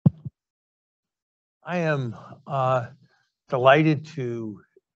I am delighted to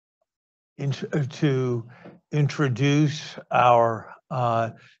introduce our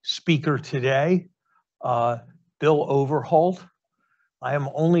speaker today, Bill Overholt. I am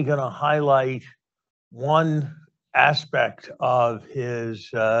only going to highlight one aspect of his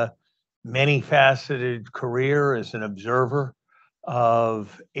many-faceted career as an observer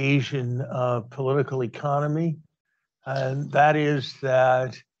of Asian political economy, and that is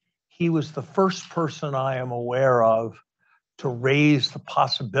that he was the first person I am aware of to raise the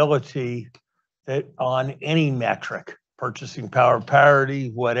possibility that on any metric, purchasing power parity,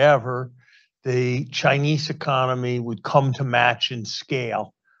 whatever, the Chinese economy would come to match in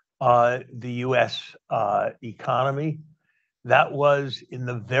scale the US economy. That was in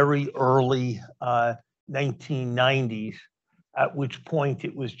the very early 1990s, at which point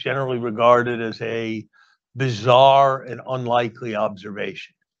it was generally regarded as a bizarre and unlikely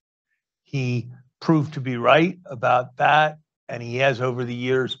observation. He proved to be right about that, and he has over the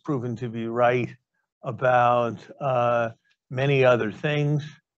years proven to be right about many other things.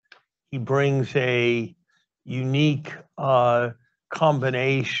 He brings a unique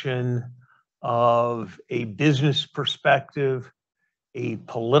combination of a business perspective, a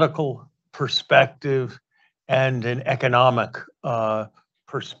political perspective, and an economic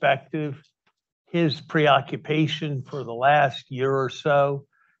perspective. His preoccupation for the last year or so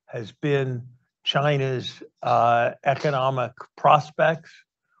has been China's economic prospects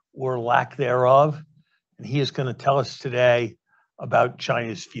or lack thereof. And he is going to tell us today about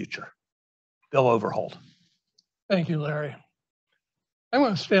China's future. Bill Overholt. Thank you, Larry. I'm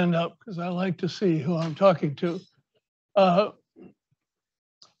going to stand up because I like to see who I'm talking to. That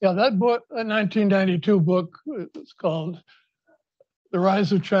book, that 1992 book, it's called The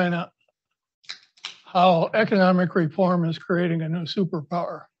Rise of China, How Economic Reform is Creating a New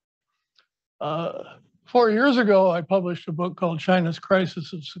Superpower. 4 years ago, I published a book called China's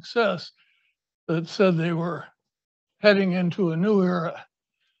Crisis of Success that said they were heading into a new era.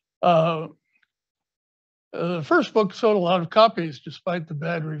 The first book sold a lot of copies despite the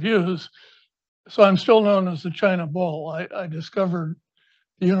bad reviews, so I'm still known as the China Bull. I discovered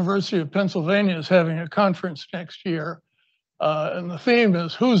the University of Pennsylvania is having a conference next year, and the theme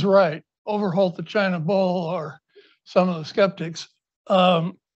is who's right, Overholt the China Bull or some of the skeptics.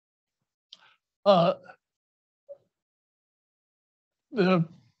 The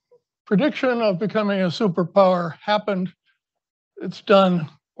prediction of becoming a superpower happened. It's done.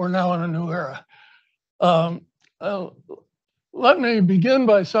 We're now in a new era. Let me begin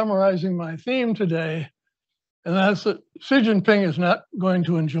by summarizing my theme today, and that's that Xi Jinping is not going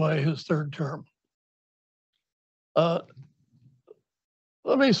to enjoy his third term. Let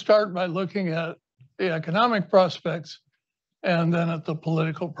me start by looking at the economic prospects and then at the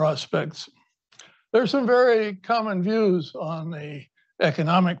political prospects. There's some very common views on the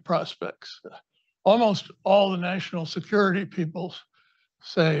economic prospects. Almost all the national security people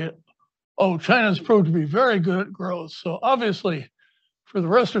say, oh, China's proved to be very good at growth. So obviously, for the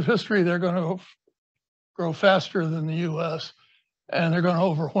rest of history, they're going to grow faster than the US, and they're going to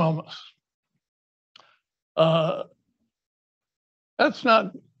overwhelm us. That's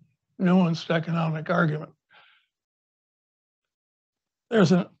not nuanced economic argument.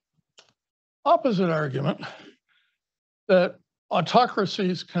 There's an opposite argument that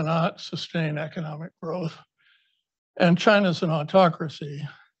autocracies cannot sustain economic growth, and China's an autocracy.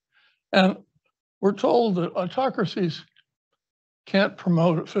 And we're told that autocracies can't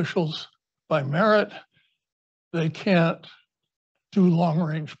promote officials by merit. They can't do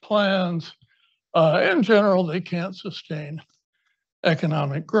long-range plans. In general, they can't sustain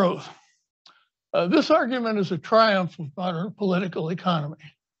economic growth. This argument is a triumph of modern political economy.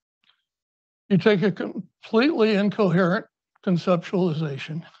 You take a completely incoherent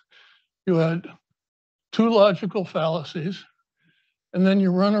conceptualization, you add two logical fallacies, and then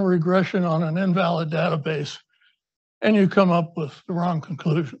you run a regression on an invalid database, and you come up with the wrong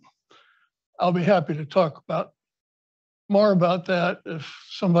conclusion. I'll be happy to talk more about that if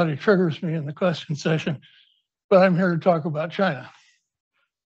somebody triggers me in the question session, but I'm here to talk about China.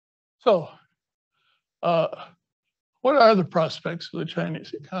 So, what are the prospects of the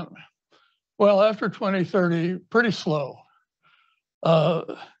Chinese economy? Well, after 2030, pretty slow.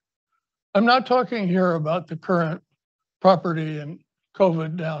 I'm not talking here about the current property and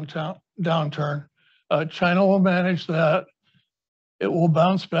COVID downturn. China will manage that. It will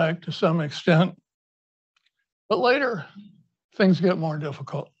bounce back to some extent. But later, things get more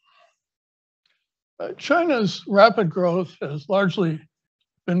difficult. China's rapid growth has largely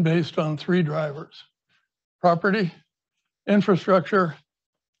been based on three drivers: property, infrastructure,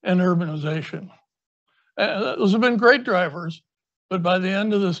 and urbanization. Those have been great drivers, but by the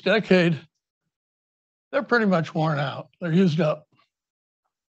end of this decade, they're pretty much worn out. They're used up.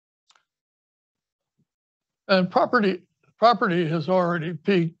 And property has already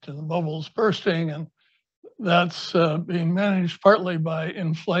peaked and the bubble's bursting, and that's being managed partly by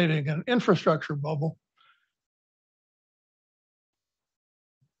inflating an infrastructure bubble.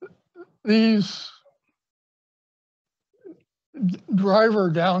 These driver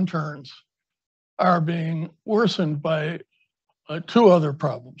downturns are being worsened by two other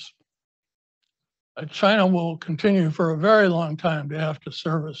problems. China will continue for a very long time to have to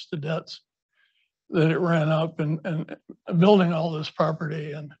service the debts that it ran up and building all this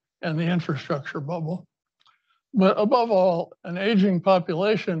property and the infrastructure bubble. But above all, an aging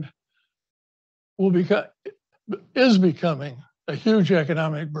population is becoming a huge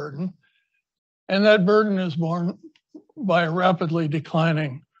economic burden, and that burden is borne by a rapidly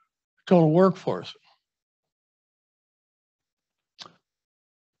declining total workforce.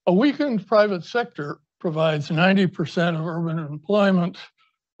 A weakened private sector provides 90% of urban employment,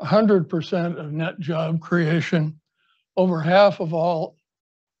 100% of net job creation, over half of all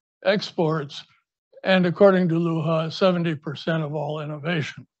exports, and according to Luha, 70% of all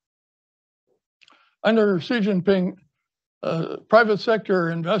innovation. Under Xi Jinping, private sector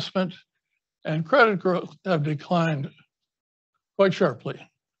investment and credit growth have declined quite sharply.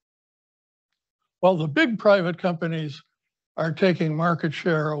 While the big private companies are taking market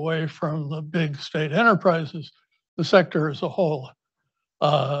share away from the big state enterprises, the sector as a whole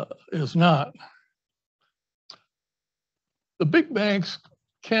is not. The big banks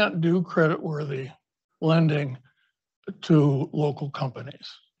can't do creditworthy lending to local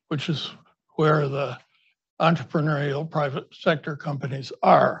companies, which is where the entrepreneurial private sector companies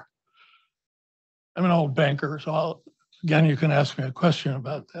are. I'm an old banker, so again, you can ask me a question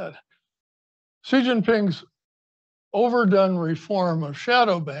about that. Xi Jinping's overdone reform of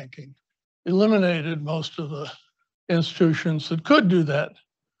shadow banking eliminated most of the institutions that could do that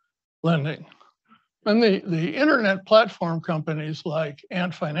lending. And the internet platform companies like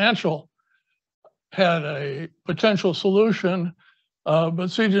Ant Financial had a potential solution, but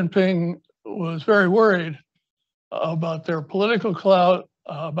Xi Jinping was very worried about their political clout,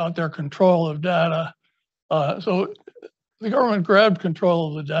 about their control of data. So the government grabbed control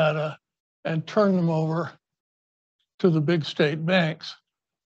of the data and turned them over to the big state banks.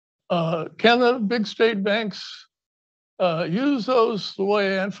 Can the big state banks use those the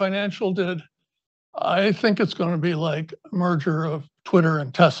way Ant Financial did? I think it's going to be like a merger of Twitter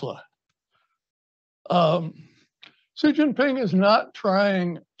and Tesla. Xi Jinping is not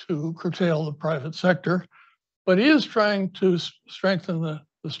trying to curtail the private sector, but he is trying to strengthen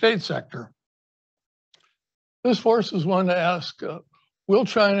the state sector. This forces one to ask, will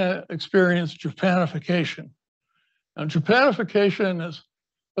China experience Japanification? Now, Japanification is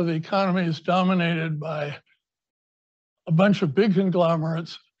the economy is dominated by a bunch of big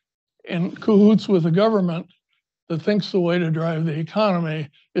conglomerates in cahoots with the government that thinks the way to drive the economy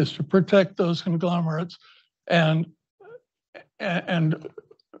is to protect those conglomerates and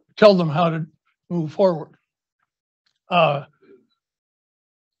tell them how to move forward.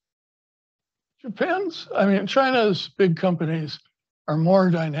 China's big companies are more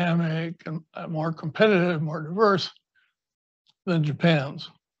dynamic and more competitive, more diverse than Japan's.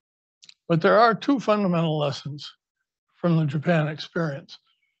 But there are two fundamental lessons from the Japan experience.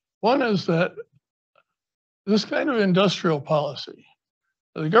 One is that this kind of industrial policy,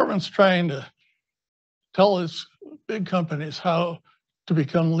 the government's trying to tell its big companies how to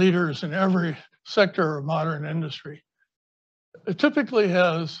become leaders in every sector of modern industry. It typically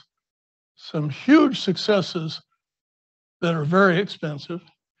has some huge successes that are very expensive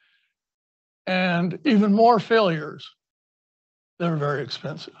and even more failures that are very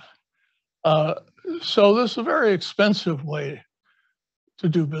expensive. So this is a very expensive way to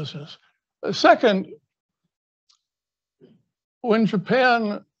do business. Second, when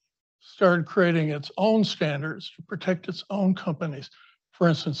Japan started creating its own standards to protect its own companies, for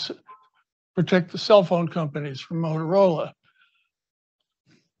instance, protect the cell phone companies from Motorola,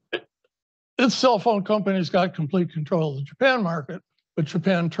 its cell phone companies got complete control of the Japan market, but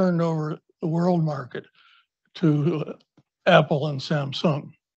Japan turned over the world market to Apple and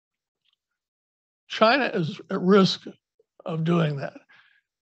Samsung. China is at risk of doing that.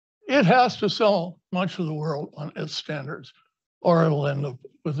 It has to sell much of the world on its standards, or it'll end up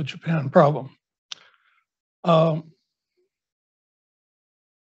with the Japan problem. Turn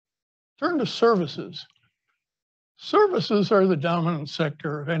to services. Services are the dominant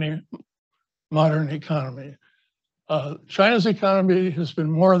sector of any modern economy. China's economy has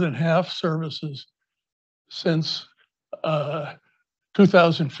been more than half services since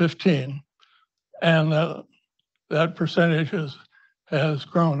 2015, and that percentage has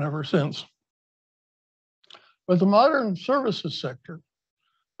grown ever since. But the modern services sector,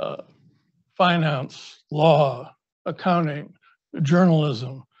 finance, law, accounting,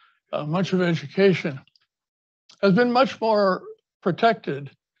 journalism, much of education, has been much more protected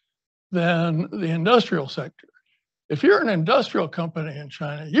than the industrial sector. If you're an industrial company in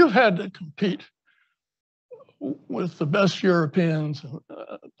China, you've had to compete with the best Europeans,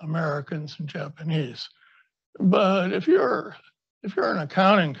 Americans, and Japanese. But if you're an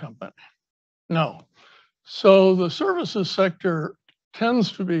accounting company, no. So the services sector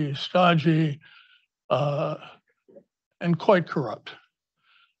tends to be stodgy and quite corrupt.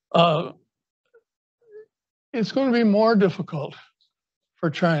 It's going to be more difficult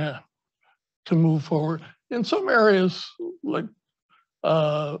for China to move forward. In some areas, like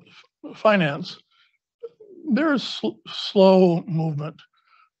finance, there's slow movement,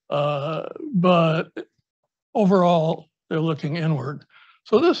 but overall, they're looking inward.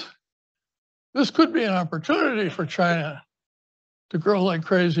 So this could be an opportunity for China to grow like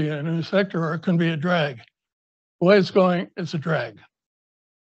crazy in a new sector, or it can be a drag. The way it's going, it's a drag.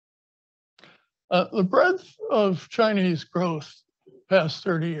 The breadth of Chinese growth past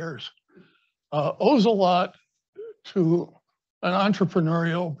 30 years owes a lot to an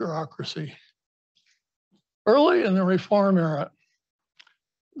entrepreneurial bureaucracy. Early in the reform era,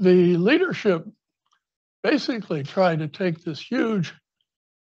 the leadership basically tried to take this huge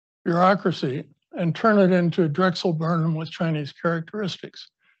bureaucracy and turn it into Drexel Burnham with Chinese characteristics.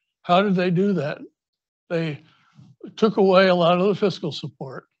 How did they do that? They took away a lot of the fiscal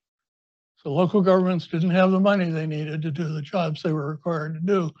support. So local governments didn't have the money they needed to do the jobs they were required to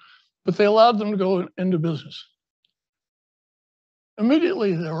do, but they allowed them to go into business.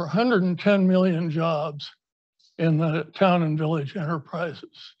 Immediately, there were 110 million jobs in the town and village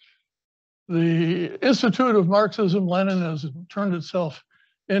enterprises. The Institute of Marxism-Leninism turned itself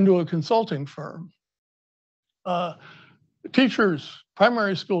into a consulting firm. Teachers,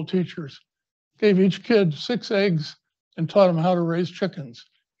 primary school teachers, gave each kid 6 eggs and taught them how to raise chickens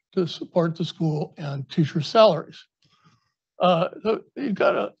to support the school and teachers' salaries. You've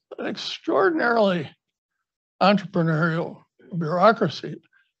got an extraordinarily entrepreneurial bureaucracy.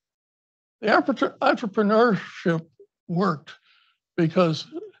 The entrepreneurship worked because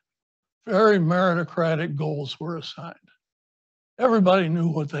very meritocratic goals were assigned. Everybody knew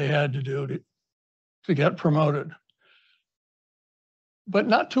what they had to do to get promoted. But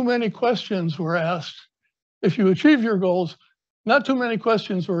not too many questions were asked. If you achieve your goals, not too many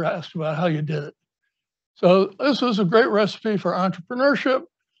questions were asked about how you did it. So this was a great recipe for entrepreneurship,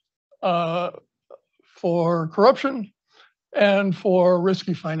 for corruption, and for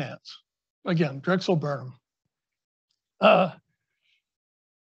risky finance. Again, Drexel Burnham.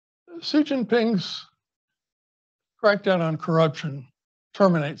 Xi Jinping's crackdown on corruption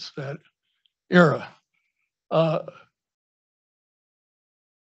terminates that era.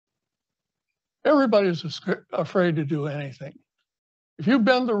 Everybody's afraid to do anything. If you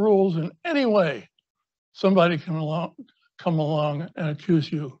bend the rules in any way, somebody can come along and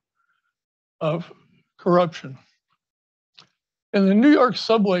accuse you of corruption. In the New York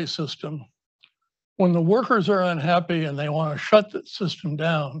subway system, when the workers are unhappy and they want to shut the system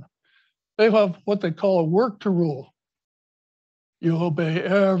down, they have what they call a work to rule. You obey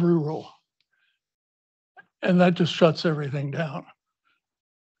every rule. And that just shuts everything down.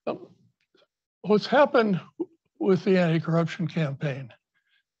 What's happened with the anti-corruption campaign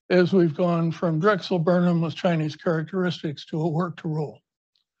is we've gone from Drexel Burnham with Chinese characteristics to a work to rule.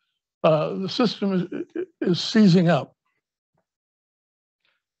 The system is seizing up.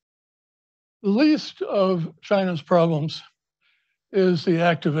 The least of China's problems is the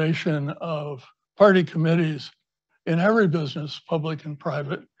activation of party committees in every business, public and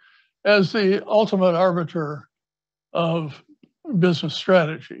private, as the ultimate arbiter of business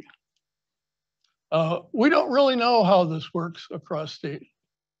strategy. We don't really know how this works across the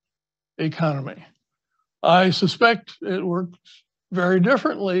economy. I suspect it works very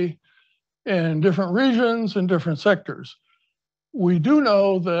differently in different regions and different sectors. We do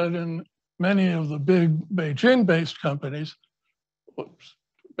know that in many of the big Beijing-based companies,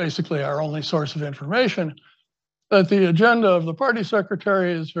 basically our only source of information, that the agenda of the party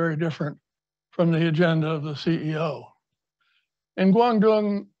secretary is very different from the agenda of the CEO. In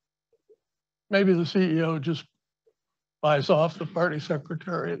Guangdong, maybe the CEO just buys off the party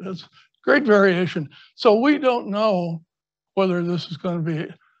secretary. That's great variation. So we don't know whether this is going to be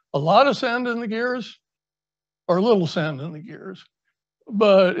a lot of sand in the gears or a little sand in the gears,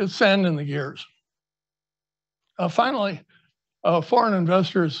 but it's sand in the gears. Finally, foreign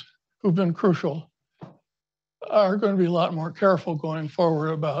investors who've been crucial are going to be a lot more careful going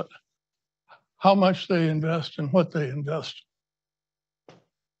forward about how much they invest and what they invest.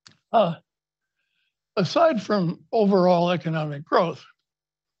 Aside from overall economic growth,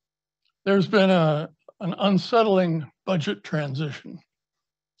 there's been an unsettling budget transition.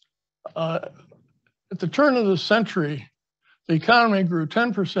 At the turn of the century, the economy grew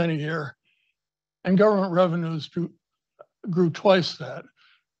 10% a year, and government revenues grew twice that,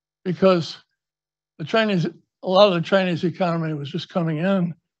 because a lot of the Chinese economy was just coming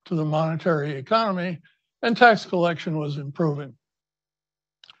in to the monetary economy, and tax collection was improving.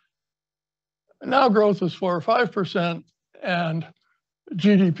 Now growth is 4 or 5%, and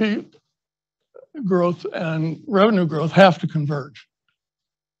GDP growth and revenue growth have to converge.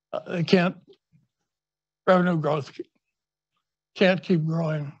 Revenue growth can't keep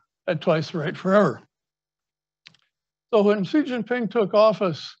growing at twice the rate forever. So when Xi Jinping took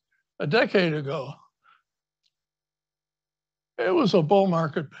office a decade ago, it was a bull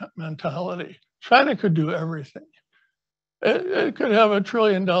market mentality. China could do everything. It could have $1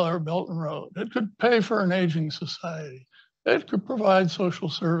 trillion Belt and Road. It could pay for an aging society. It could provide social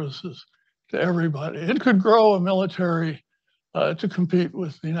services to everybody. It could grow a military to compete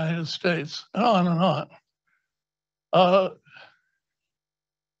with the United States, and on and on.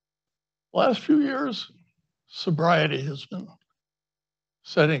 Last few years, sobriety has been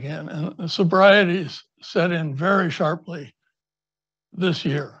setting in, and the sobriety's set in very sharply this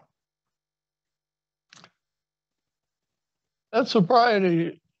year. That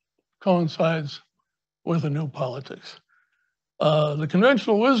sobriety coincides with a new politics. The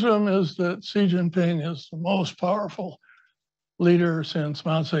conventional wisdom is that Xi Jinping is the most powerful leader since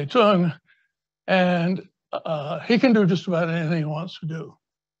Mao Zedong, and he can do just about anything he wants to do.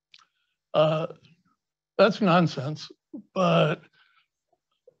 That's nonsense, but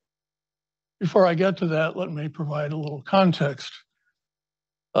before I get to that, let me provide a little context.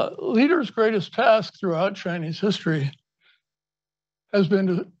 Leaders' greatest task throughout Chinese history has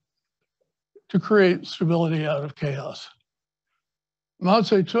been to create stability out of chaos. Mao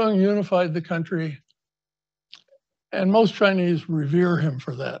Zedong unified the country, and most Chinese revere him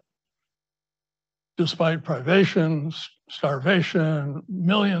for that. Despite privation, starvation,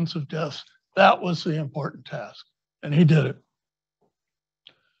 millions of deaths, that was the important task, and he did it.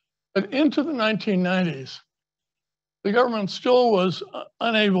 But into the 1990s, the government still was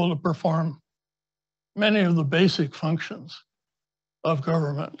unable to perform many of the basic functions of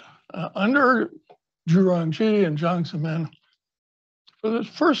government. Under Zhu Rongji and Jiang Zemin, for the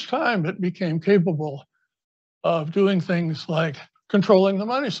first time, it became capable of doing things like controlling the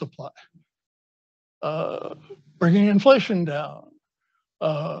money supply, bringing inflation down,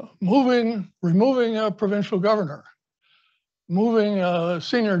 removing a provincial governor, moving a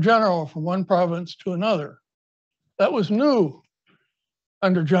senior general from one province to another. That was new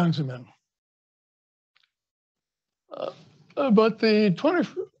under Jiang Zemin. But the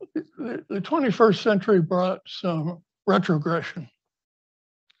 21st century brought some retrogression.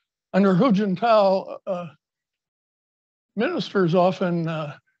 Under Hu Jintao, ministers often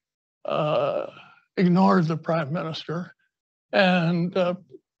ignored the prime minister, and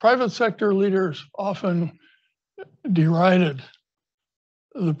private sector leaders often derided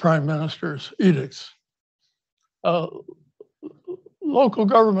the prime minister's edicts. Local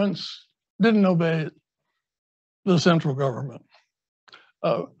governments didn't obey the central government.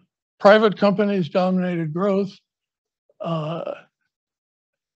 Private companies dominated growth,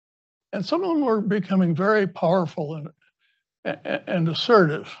 and some of them were becoming very powerful and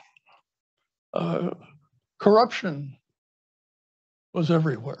assertive. Corruption was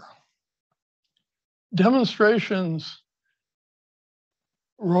everywhere. Demonstrations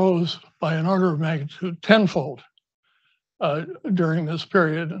rose by an order of magnitude tenfold during this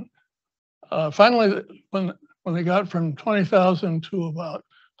period. Finally, when they got from 20,000 to about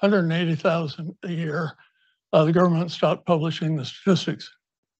 180,000 a year, the government stopped publishing the statistics.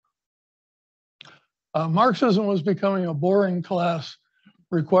 Marxism was becoming a boring class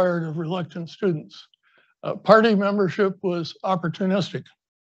required of reluctant students. Party membership was opportunistic.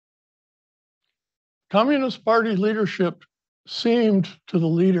 Communist Party leadership seemed to the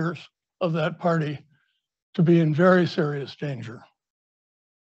leaders of that party to be in very serious danger.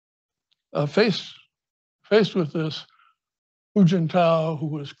 Faced with this, Hu Jintao, who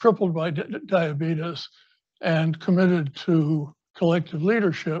was crippled by diabetes and committed to collective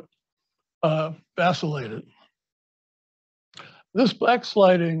leadership, vacillated. This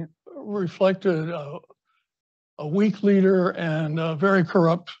backsliding reflected a weak leader and a very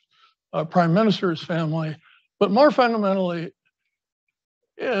corrupt prime minister's family But more fundamentally,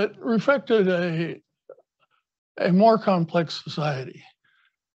 it reflected a more complex society.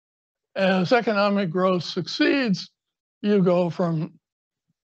 As economic growth succeeds, you go from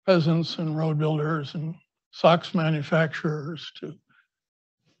peasants and road builders and socks manufacturers to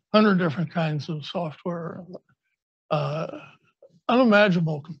 100 different kinds of software,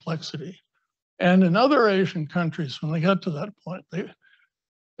 unimaginable complexity. And in other Asian countries, when they got to that point,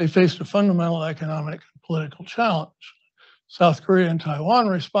 they faced a fundamental economic and political challenge. South Korea and Taiwan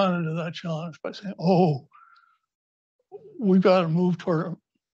responded to that challenge by saying, oh, we've got to move toward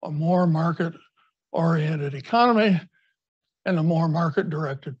a more market-oriented economy and a more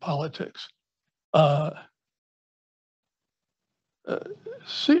market-directed politics. Xi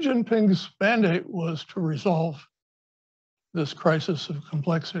Jinping's mandate was to resolve this crisis of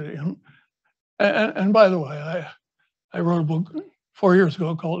complexity. And by the way, I wrote a book 4 years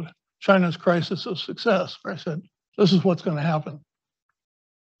ago called China's Crisis of Success, where I said, this is what's going to happen.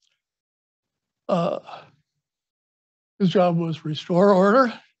 His job was restore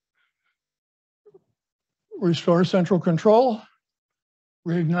order, restore central control,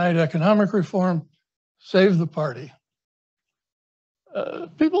 reignite economic reform, save the party.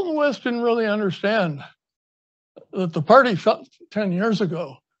 People in the West didn't really understand that the party felt 10 years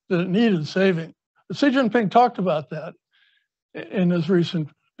ago that it needed saving. Xi Jinping talked about that in his recent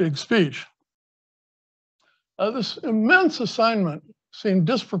big speech. This immense assignment seemed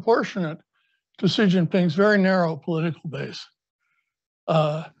disproportionate to Xi Jinping's very narrow political base.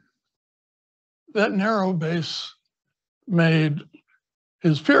 That narrow base made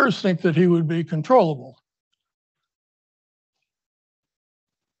his peers think that he would be controllable.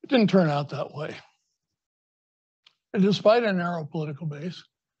 It didn't turn out that way. And despite a narrow political base,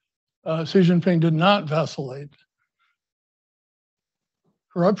 Xi Jinping did not vacillate.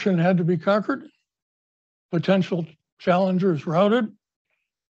 Corruption had to be conquered, potential challengers routed,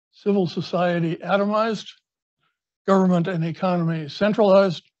 civil society atomized, government and economy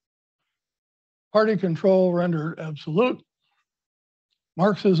centralized, party control rendered absolute,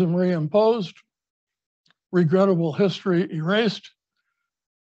 Marxism reimposed, regrettable history erased,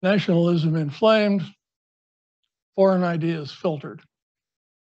 nationalism inflamed, foreign ideas filtered.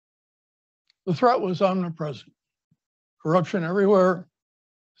 The threat was omnipresent. Corruption everywhere,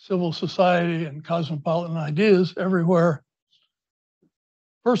 civil society and cosmopolitan ideas everywhere,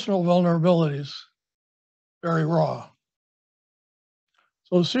 personal vulnerabilities very raw.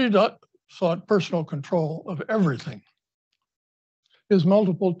 So Xi sought personal control of everything. His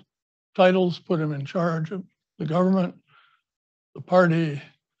multiple titles put him in charge of the government, the party,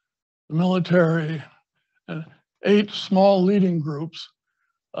 the military, and 8 small leading groups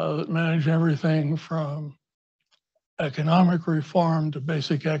that manage everything from economic reform to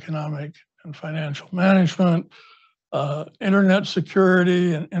basic economic and financial management, internet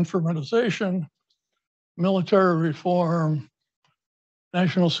security and informatization, military reform,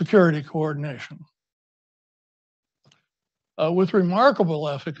 national security coordination. With remarkable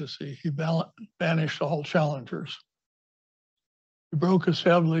efficacy, he banished all challengers. He broke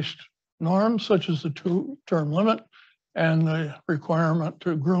established norms such as the 2-term limit and the requirement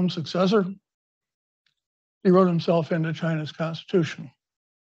to groom successor. He wrote himself into China's constitution.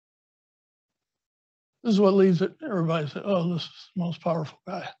 This is what leads it, everybody said, oh, this is the most powerful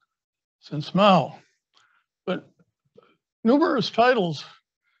guy since Mao. But numerous titles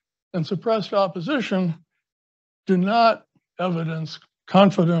and suppressed opposition do not evidence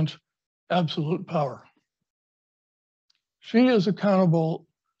confident, absolute power. Xi is accountable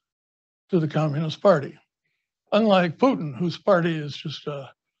to the Communist Party, unlike Putin, whose party is just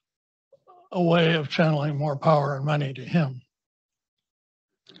a way of channeling more power and money to him.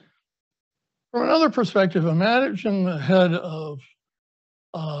 From another perspective, imagine the head of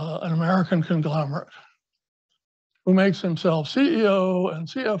an American conglomerate who makes himself CEO and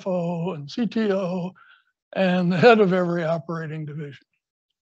CFO and CTO and the head of every operating division.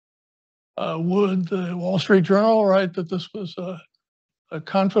 Would the Wall Street Journal write that this was a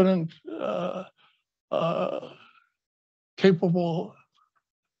confident, capable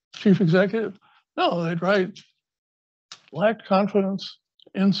chief executive? No, they'd write, lacked confidence,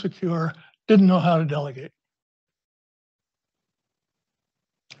 insecure, didn't know how to delegate.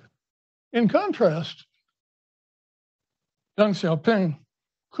 In contrast, Deng Xiaoping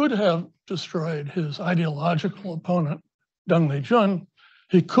could have destroyed his ideological opponent, Deng Lijun.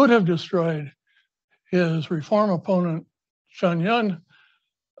 He could have destroyed his reform opponent, Shen Yun,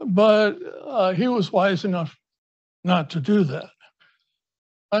 but he was wise enough not to do that.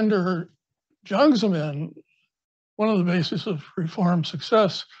 Under Jiang Zemin, one of the bases of reform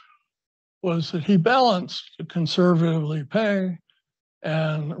success was that he balanced the conservatively Peng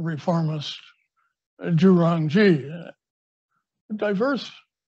and reformist Zhu Rongji, diverse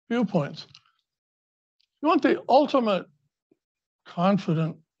viewpoints. You want the ultimate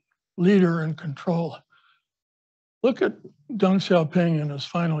confident leader in control. Look at Deng Xiaoping in his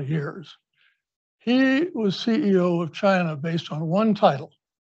final years. He was CEO of China based on one title,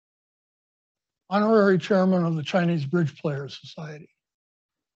 honorary chairman of the Chinese Bridge Players Society.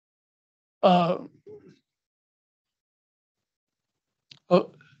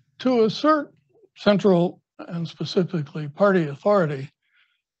 To assert central and specifically party authority,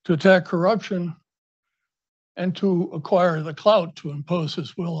 to attack corruption, and to acquire the clout to impose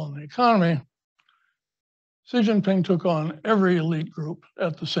his will on the economy, Xi Jinping took on every elite group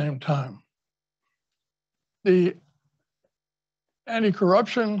at the same time. The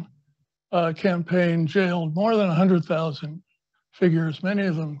anti-corruption campaign jailed more than 100,000 figures, many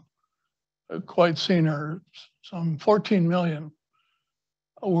of them quite senior, some 14 million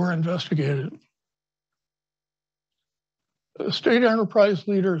were investigated. State enterprise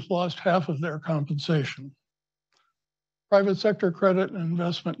leaders lost half of their compensation. Private sector credit and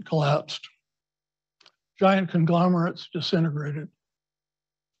investment collapsed. Giant conglomerates disintegrated.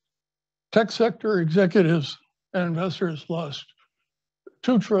 Tech sector executives and investors lost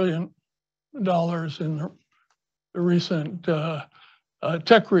 $2 trillion in the recent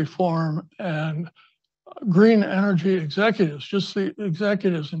tech reform, and green energy executives, just the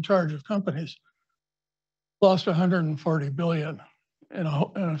executives in charge of companies, lost 140 billion in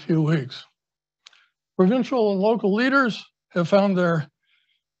a few weeks. Provincial and local leaders have found their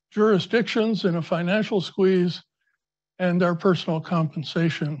jurisdictions in a financial squeeze and their personal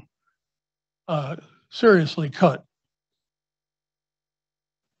compensation seriously cut.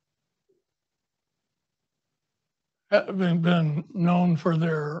 Having been known for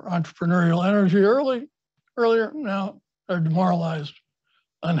their entrepreneurial energy earlier, now they're demoralized,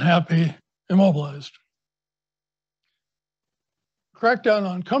 unhappy, immobilized. Crackdown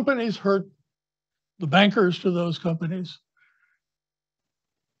on companies hurt the bankers to those companies.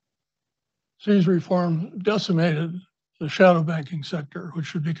 Xi's reform decimated the shadow banking sector, which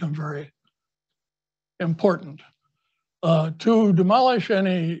should become very important. To demolish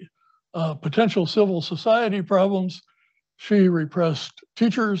any potential civil society problems, Xi repressed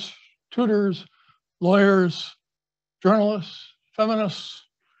teachers, tutors, lawyers, journalists, feminists,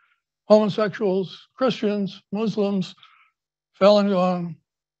 homosexuals, Christians, Muslims, Falun Gong,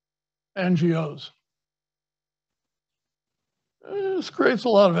 NGOs. This creates a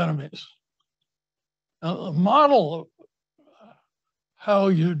lot of enemies. Now, the model of how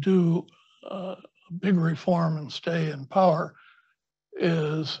you do a big reform and stay in power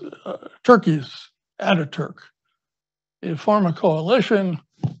is Turkey's Ataturk. You form a coalition,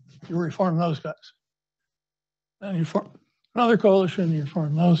 you reform those guys. Then you form another coalition, you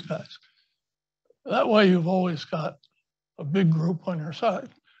reform those guys. That way you've always got a big group on your side.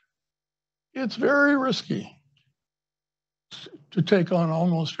 It's very risky to take on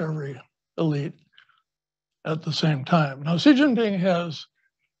almost every elite at the same time. Now, Xi Jinping has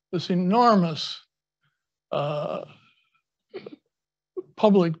this enormous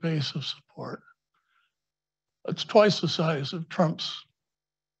public base of support. It's twice the size of Trump's,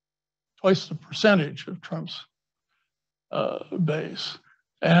 twice the percentage of Trump's base.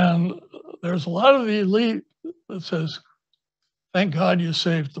 And there's a lot of the elite that says, thank God you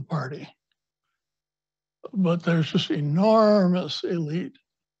saved the party. But there's just enormous elite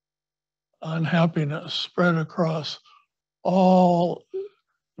unhappiness spread across all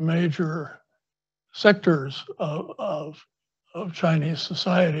major sectors of Chinese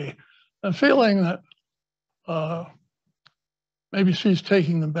society, and feeling that maybe she's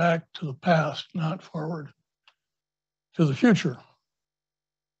taking them back to the past, not forward to the future.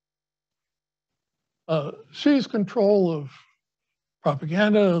 Xi's control of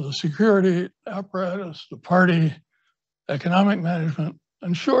propaganda, the security apparatus, the party, economic management,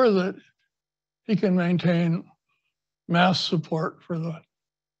 ensure that he can maintain mass support for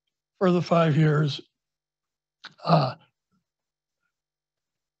the 5 years.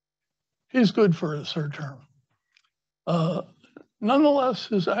 He's good for his third term. Nonetheless,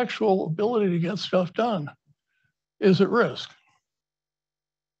 his actual ability to get stuff done is at risk.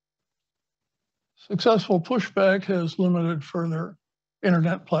 Successful pushback has limited further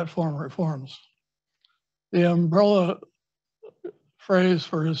internet platform reforms. The umbrella phrase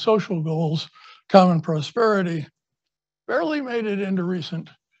for his social goals, common prosperity, barely made it into recent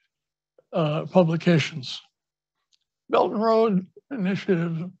publications. Belt and Road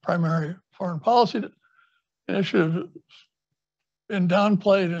Initiative, primary foreign policy initiative, been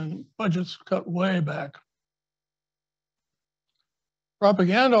downplayed and budgets cut way back.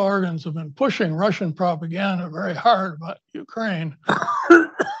 Propaganda organs have been pushing Russian propaganda very hard about Ukraine.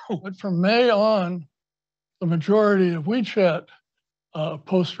 But from May on, the majority of WeChat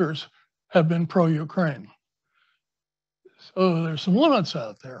posters have been pro-Ukraine. So there's some limits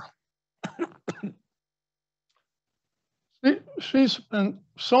out there. Xi spent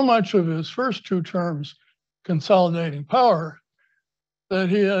so much of his first 2 terms consolidating power that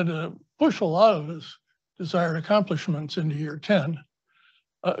he had to push a lot of his desired accomplishments into year 10.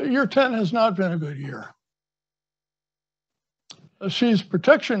 Year 10 has not been a good year. Xi's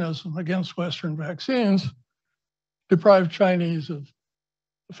protectionism against Western vaccines deprived Chinese of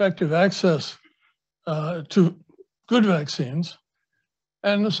effective access to good vaccines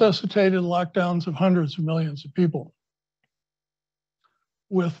and necessitated lockdowns of hundreds of millions of people.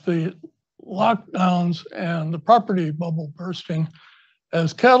 With the lockdowns and the property bubble bursting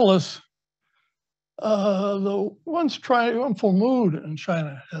as catalysts, the once triumphal mood in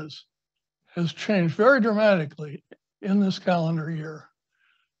China has changed very dramatically in this calendar year.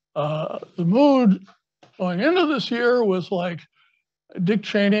 The mood going into this year was like Dick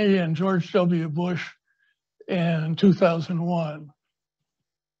Cheney and George W. Bush in 2001.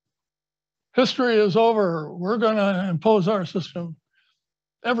 History is over. We're going to impose our system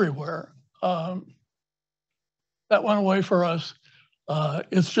everywhere. That went away for us.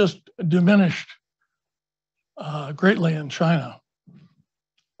 It's just diminished greatly in China.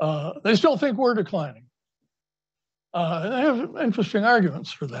 They still think we're declining. They have interesting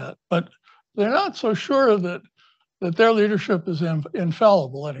arguments for that, but they're not so sure that their leadership is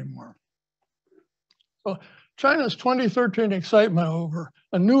infallible anymore. So China's 2013 excitement over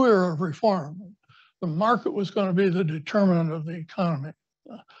a new era of reform, the market was going to be the determinant of the economy.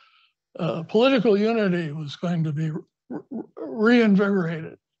 Political unity was going to be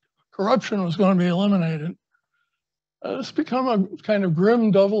reinvigorated. Corruption was going to be eliminated. It's become a kind of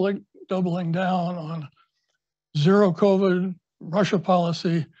grim doubling down on zero COVID, Russia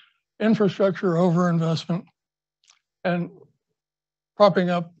policy, infrastructure overinvestment, and propping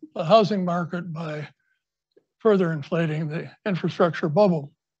up the housing market by further inflating the infrastructure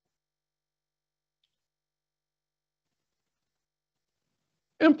bubble.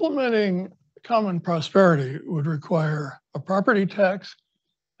 Implementing common prosperity would require a property tax,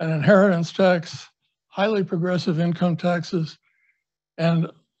 an inheritance tax, highly progressive income taxes, and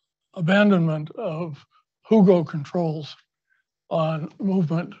abandonment of Hugo controls on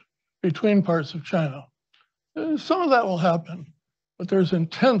movement between parts of China. Some of that will happen, but there's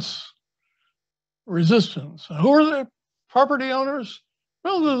intense resistance. Who are the property owners?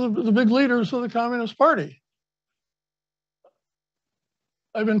 Well, the big leaders of the Communist Party.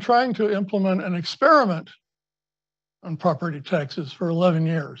 I've been trying to implement an experiment on property taxes for 11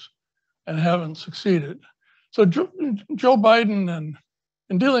 years and haven't succeeded. So Joe Biden, and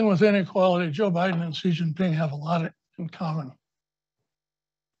in dealing with inequality, Joe Biden and Xi Jinping have a lot in common.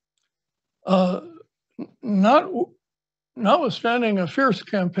 Notwithstanding a fierce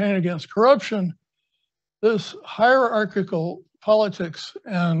campaign against corruption, this hierarchical politics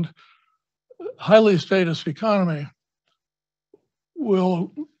and highly statist economy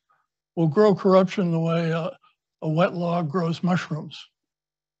will grow corruption the way a wet log grows mushrooms.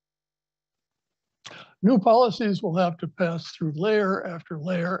 New policies will have to pass through layer after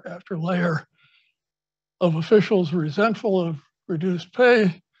layer after layer of officials resentful of reduced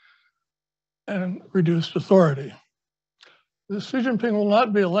pay and reduced authority. Xi Jinping will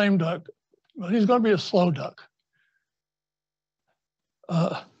not be a lame duck, but he's going to be a slow duck.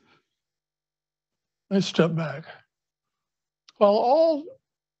 Let's step back. While all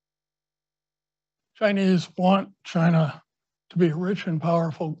Chinese want China to be a rich and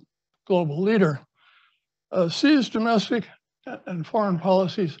powerful global leader, Xi's domestic and foreign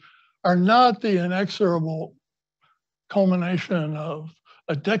policies are not the inexorable culmination of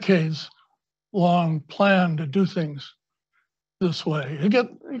a decades-long plan to do things this way. You get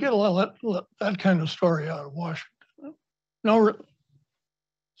a lot of that kind of story out of Washington. So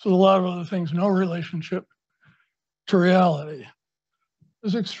a lot of other things, no relationship to reality.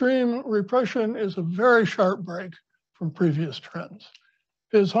 This extreme repression is a very sharp break from previous trends.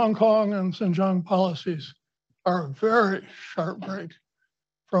 His Hong Kong and Xinjiang policies are a very sharp break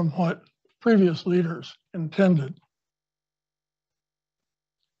from what previous leaders intended.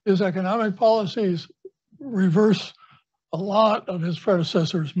 His economic policies reverse a lot of his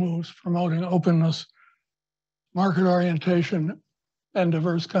predecessors' moves, promoting openness, market orientation, and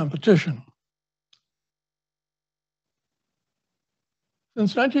diverse competition.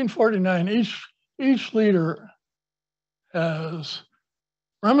 Since 1949, each leader has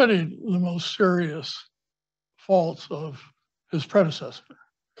remedied the most serious faults of his predecessor.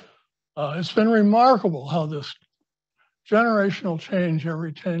 It's been remarkable how this generational change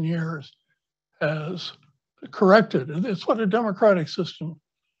every 10 years has corrected. It's what a democratic system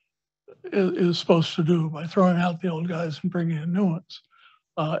is supposed to do by throwing out the old guys and bringing in new ones.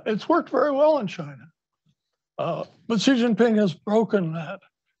 It's worked very well in China. But Xi Jinping has broken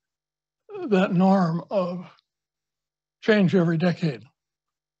that norm of change every decade.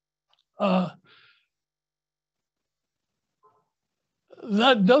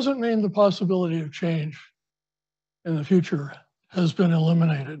 That doesn't mean the possibility of change in the future has been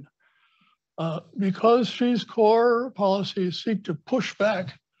eliminated. Because Xi's core policies seek to push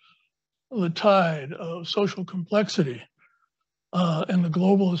back the tide of social complexity and the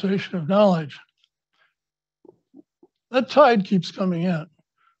globalization of knowledge, that tide keeps coming in.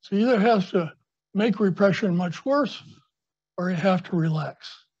 So you either have to make repression much worse or you have to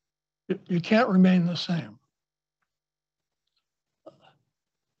relax. You can't remain the same.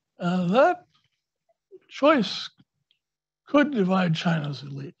 That choice could divide China's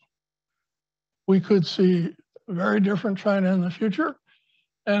elite. We could see a very different China in the future,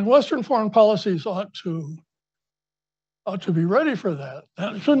 and Western foreign policies ought to be ready for that.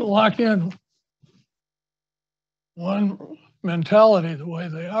 And it shouldn't lock in one mentality the way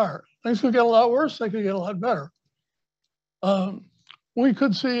they are. Things could get a lot worse, they could get a lot better. We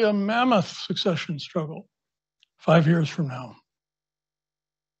could see a mammoth succession struggle 5 years from now.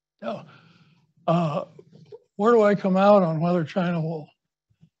 Now, where do I come out on whether China will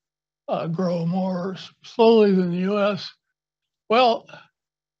grow more slowly than the US? Well,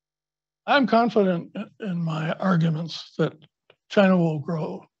 I'm confident in my arguments that China will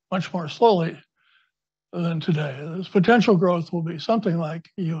grow much more slowly than today. Its potential growth will be something like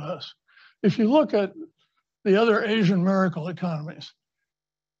the US. If you look at the other Asian miracle economies,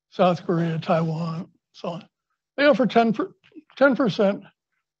 South Korea, Taiwan, so on, they go for 10%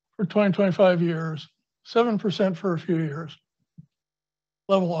 for 20, 25 years, 7% for a few years,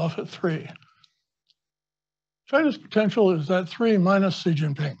 level off at 3. China's potential is that 3 minus Xi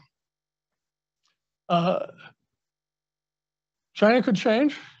Jinping. China could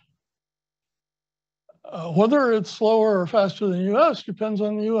change. Whether it's slower or faster than the US depends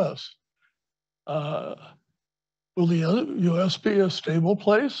on the US. Will the US be a stable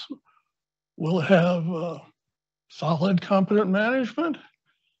place? Will it have solid, competent management?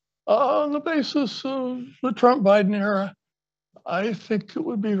 On the basis of the Trump-Biden era, I think it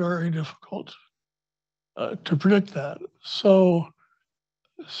would be very difficult to predict that. So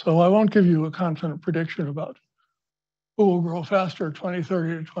I won't give you a confident prediction about who will grow faster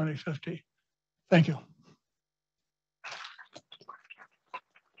 2030 to 2050. Thank you.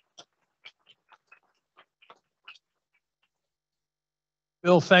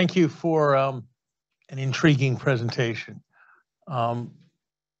 Bill, thank you for an intriguing presentation.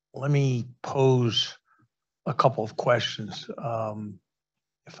 Let me pose a couple of questions,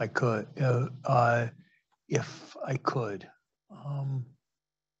 if I could.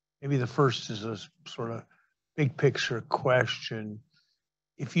 Maybe the first is a sort of big picture question.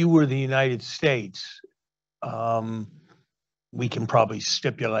 If you were the United States, we can probably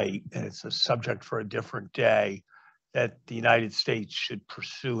stipulate, and it's a subject for a different day, that the United States should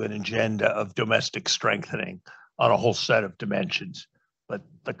pursue an agenda of domestic strengthening on a whole set of dimensions. But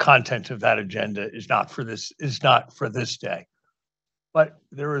the content of that agenda is not for this day. But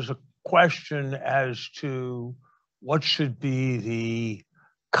there is a question as to what should be the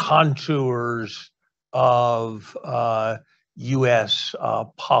contours of U.S.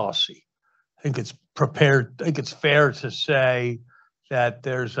 policy. I think it's fair to say that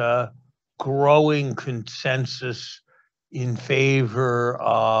there's a growing consensus in favor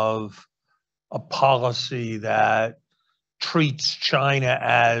of a policy that treats China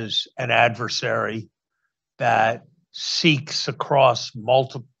as an adversary, that seeks across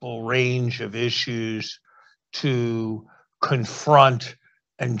multiple range of issues to confront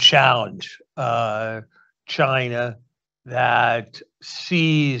and challenge China, that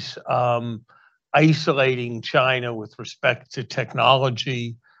sees isolating China with respect to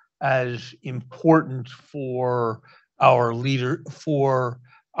technology as important for our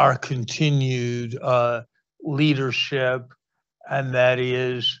continued leadership, and that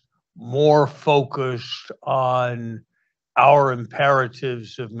is more focused on our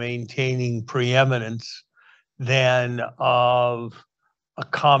imperatives of maintaining preeminence than of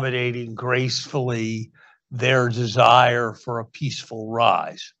accommodating gracefully their desire for a peaceful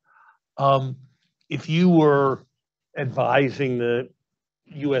rise. If you were advising the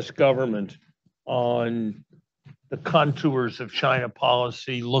U.S. government on the contours of China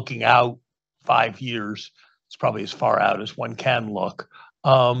policy looking out 5 years. It's probably as far out as one can look.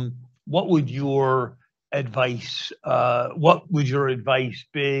 What would your advice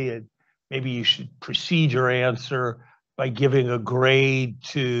be? And maybe you should precede your answer by giving a grade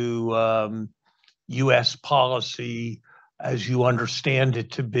to U.S. policy as you understand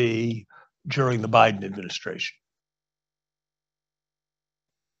it to be during the Biden administration.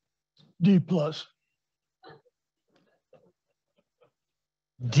 D plus.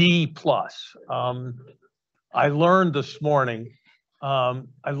 D plus. I learned this morning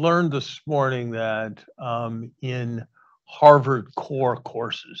that in Harvard core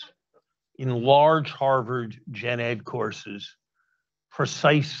courses, in large Harvard gen ed courses,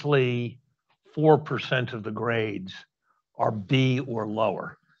 precisely 4% of the grades are B or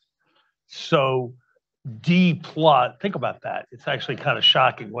lower. So D plus, think about that. It's actually kind of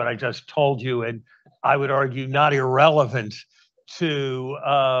shocking what I just told you, and I would argue not irrelevant to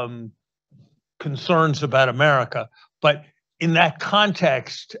concerns about America. But in that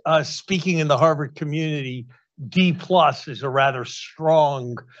context, speaking in the Harvard community, D plus is a rather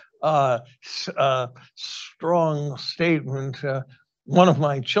strong statement. One of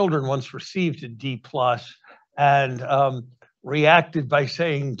my children once received a D plus and reacted by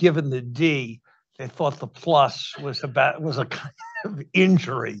saying, given the D, they thought the plus was a kind of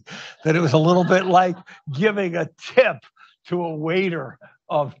injury, that it was a little bit like giving a tip to a waiter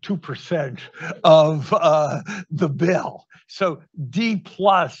of 2% of the bill. So D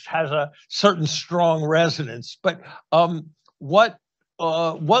plus has a certain strong resonance. But what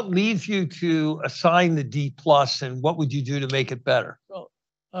leads you to assign the D plus, and what would you do to make it better? Well,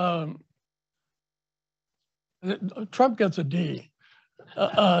 Trump gets a D,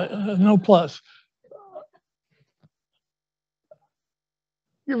 no plus.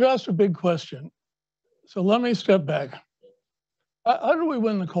 You've asked a big question, so let me step back. How did we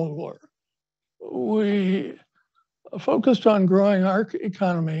win the Cold War? We focused on growing our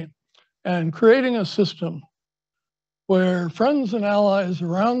economy and creating a system where friends and allies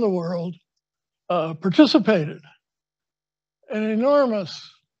around the world participated in an enormous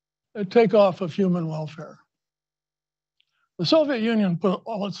takeoff of human welfare. The Soviet Union put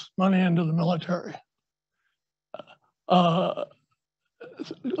all its money into the military. Kind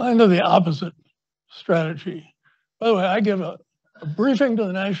of the opposite strategy. By the way, I give a briefing to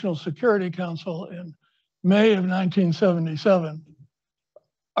the National Security Council in May of 1977,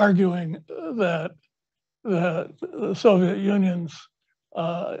 arguing that the Soviet Union's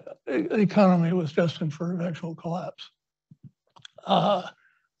economy was destined for eventual collapse.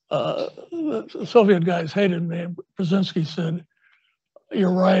 The Soviet guys hated me. Brzezinski said,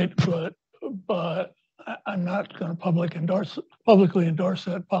 "You're right, but I'm not going to publicly endorse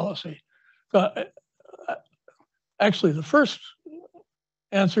that policy." Actually, the first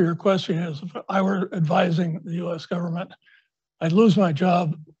answer to your question is, if I were advising the U.S. government, I'd lose my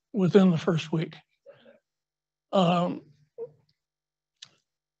job within the first week.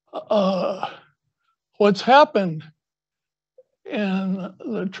 What's happened in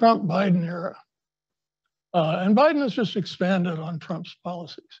the Trump-Biden era, and Biden has just expanded on Trump's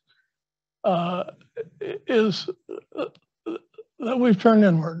policies, is that we've turned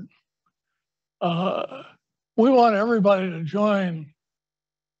inward. We want everybody to join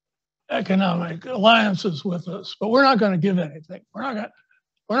economic alliances with us, but we're not going to give anything. We're not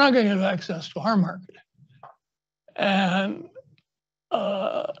going to give access to our market.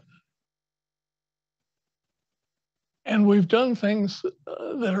 And we've done things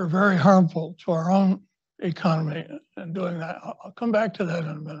that are very harmful to our own economy in doing that. I'll come back to that in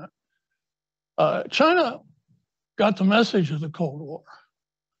a minute. China got the message of the Cold War.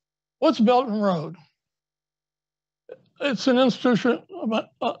 What's Belt and Road? It's an institution,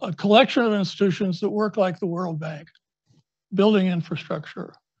 a collection of institutions that work like the World Bank, building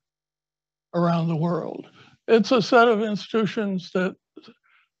infrastructure around the world. It's a set of institutions that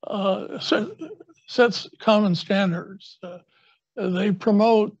sets common standards. They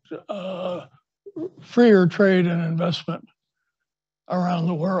promote freer trade and investment around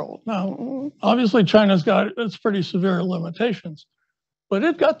the world. Now, obviously, China's got its pretty severe limitations, but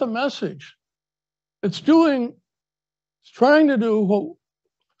it got the message. It's trying to do what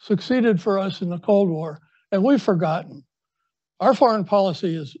succeeded for us in the Cold War, and we've forgotten. Our foreign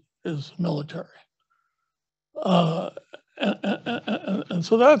policy is military. And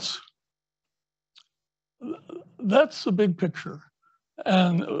so that's the big picture.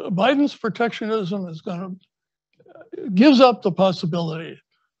 And Biden's protectionism gives up the possibility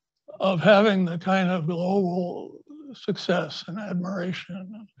of having the kind of global success and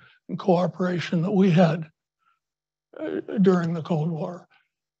admiration and cooperation that we had during the Cold War.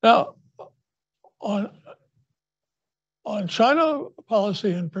 Now, on China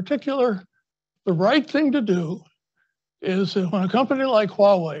policy in particular, the right thing to do is that when a company like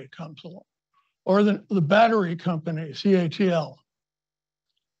Huawei comes along, or the battery company, CATL,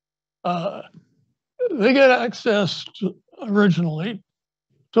 they get access originally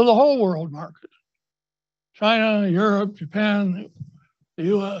to the whole world market. China, Europe, Japan,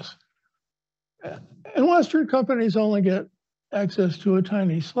 the US. And Western companies only get access to a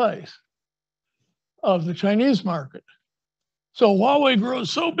tiny slice of the Chinese market. So Huawei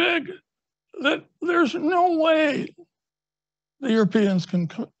grows so big that there's no way the Europeans can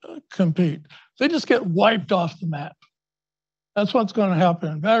compete. They just get wiped off the map. That's what's going to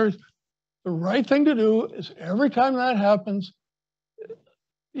happen in batteries. The right thing to do is every time that happens,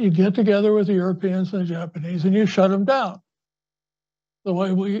 you get together with the Europeans and the Japanese and you shut them down. The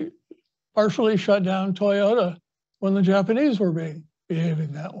way we partially shut down Toyota when the Japanese were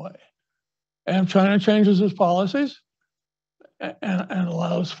behaving that way. And if China changes its policies and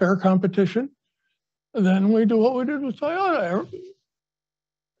allows fair competition, then we do what we did with Toyota.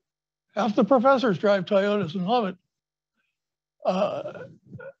 Half the professors drive Toyotas and love it. But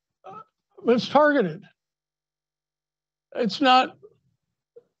it's targeted. It's not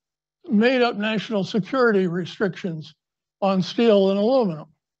made up national security restrictions on steel and aluminum.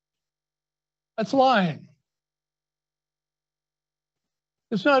 That's lying.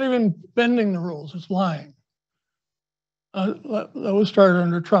 It's not even bending the rules, it's lying. That was started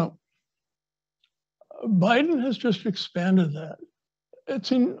under Trump. Biden has just expanded that.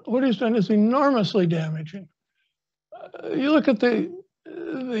 What he's done is enormously damaging. You look at the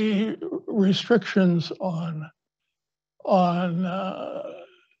restrictions on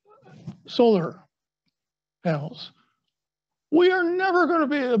solar panels. We are never going to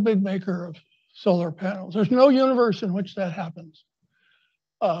be a big maker of solar panels. There's no universe in which that happens.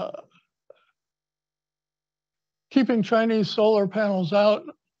 Keeping Chinese solar panels out,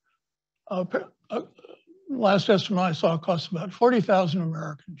 last estimate I saw costs about 40,000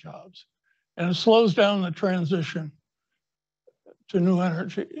 American jobs. And it slows down the transition to new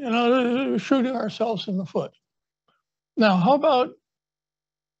energy. You know, shooting ourselves in the foot. Now, how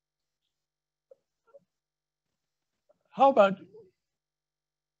about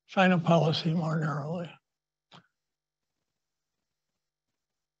China policy more narrowly?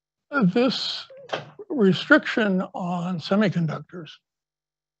 This restriction on semiconductors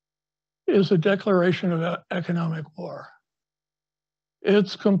is a declaration of economic war.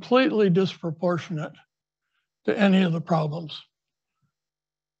 It's completely disproportionate to any of the problems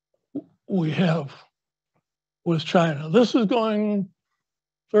we have with China. This is going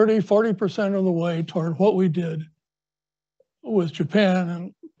 30, 40% of the way toward what we did with Japan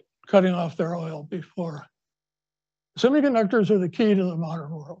and cutting off their oil before. Semiconductors are the key to the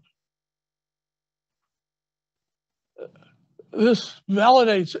modern world. This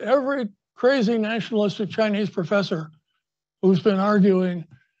validates every crazy nationalistic Chinese professor who's been arguing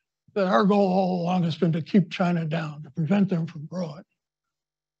that our goal all along has been to keep China down, to prevent them from growing.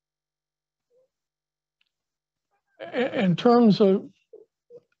 In terms of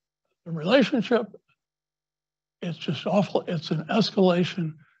the relationship, it's just awful. It's an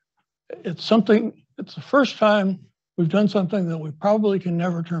escalation. It's the first time we've done something that we probably can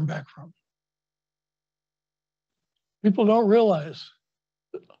never turn back from. People don't realize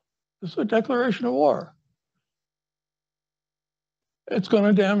this is a declaration of war. It's going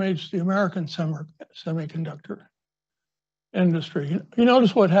to damage the American semiconductor industry. You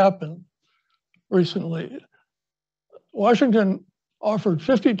notice what happened recently. Washington offered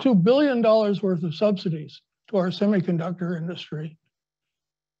 $52 billion worth of subsidies to our semiconductor industry,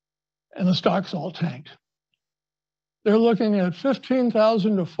 and the stocks all tanked. They're looking at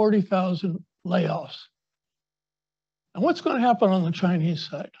 15,000 to 40,000 layoffs. And what's going to happen on the Chinese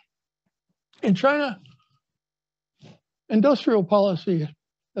side? In China, industrial policy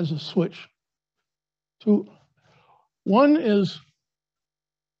has a switch. One is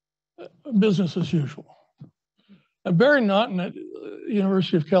business as usual. Barry Naughton at the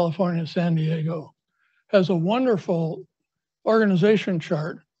University of California, San Diego, has a wonderful organization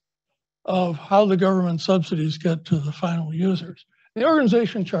chart of how the government subsidies get to the final users. The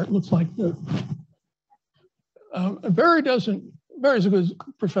organization chart looks like this. Barry's a good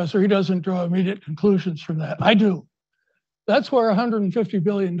professor. He doesn't draw immediate conclusions from that. I do. That's where $150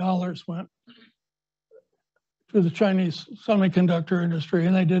 billion went to the Chinese semiconductor industry,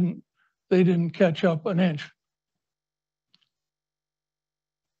 and they didn't catch up an inch.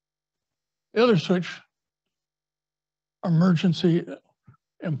 The other switch, emergency,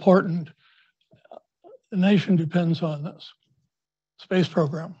 important. the nation depends on this space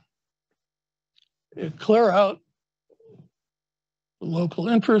program. You clear out the local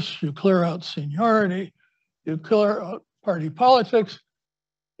interests, you clear out seniority, you clear out party politics,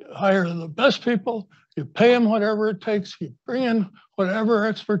 you hire the best people, you pay them whatever it takes, you bring in whatever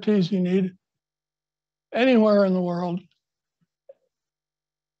expertise you need anywhere in the world,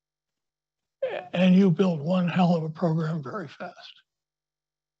 and you build one hell of a program very fast.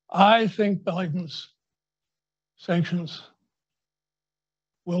 I think Biden's sanctions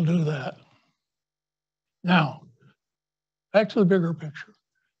will do that. Now, back to the bigger picture.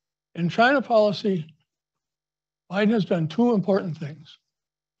 In China policy, Biden has done two important things.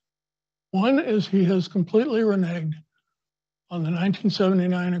 One is he has completely reneged on the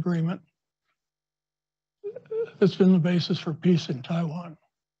 1979 agreement that's been the basis for peace in Taiwan.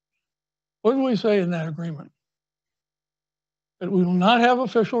 What did we say in that agreement? That we will not have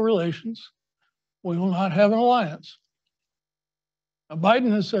official relations, we will not have an alliance. Now,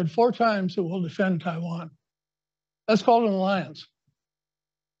 Biden has said 4 times that we'll defend Taiwan. That's called an alliance.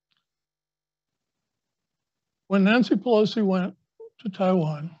 When Nancy Pelosi went to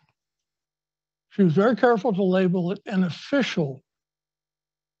Taiwan, she was very careful to label it an official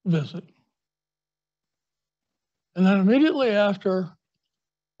visit. And then immediately after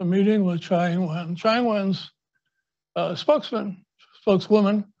the meeting with Tsai Ing-wen's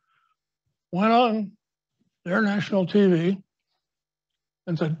spokeswoman went on their national TV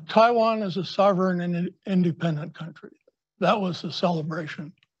and said, Taiwan is a sovereign and independent country. That was the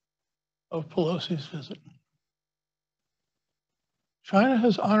celebration of Pelosi's visit. China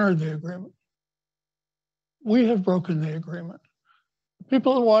has honored the agreement. We have broken the agreement.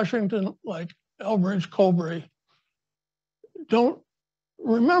 People in Washington, like Elbridge Colbrey, don't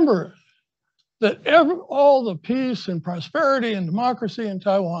remember that all the peace and prosperity and democracy in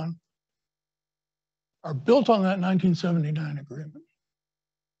Taiwan are built on that 1979 agreement.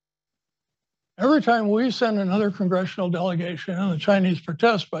 Every time we send another congressional delegation and the Chinese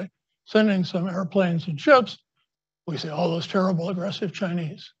protest by sending some airplanes and ships, we say, oh, those terrible, aggressive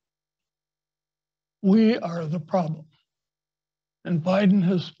Chinese. We are the problem. And Biden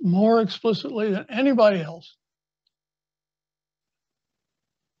has more explicitly than anybody else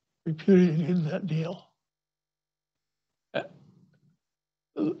repudiated that deal.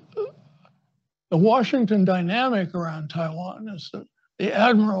 The Washington dynamic around Taiwan is that the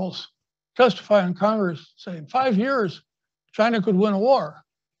admirals testify in Congress saying 5 years, China could win a war.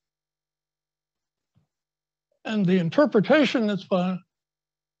 And the interpretation that's been,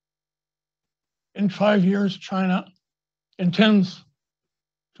 in 5 years, China intends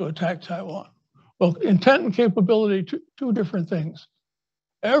to attack Taiwan. Well, intent and capability, two different things.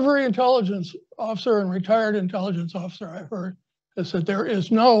 Every intelligence officer and retired intelligence officer I've heard has said there is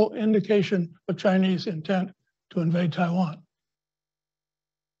no indication of Chinese intent to invade Taiwan.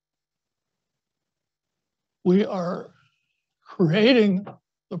 We are creating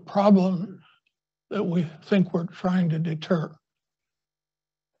the problem that we think we're trying to deter.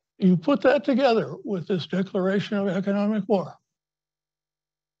 You put that together with this declaration of economic war.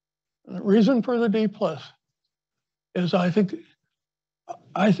 And the reason for the D+ is I think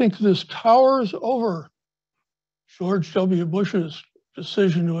this towers over George W. Bush's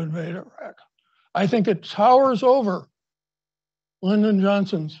decision to invade Iraq. I think it towers over Lyndon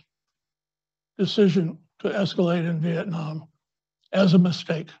Johnson's decision to escalate in Vietnam as a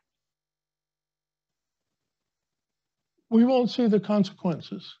mistake. We won't see the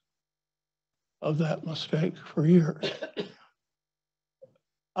consequences of that mistake for years.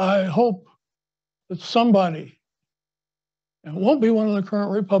 I hope that somebody, and it won't be one of the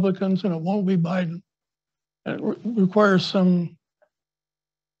current Republicans and it won't be Biden, and it requires some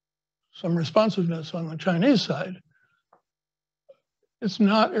responsiveness on the Chinese side. It's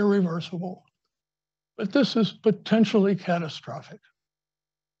not irreversible, but this is potentially catastrophic.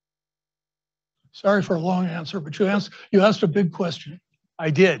 Sorry for a long answer, but you asked a big question. I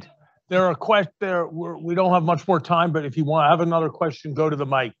did. There are we don't have much more time, but if you want to have another question, go to the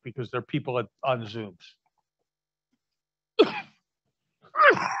mic because there are people on Zooms.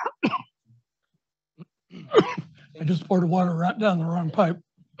 I just poured water right down the wrong pipe.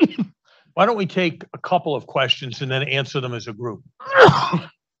 Why don't we take a couple of questions and then answer them as a group?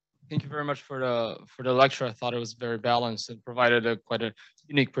 Thank you very much for the lecture. I thought it was very balanced and provided quite a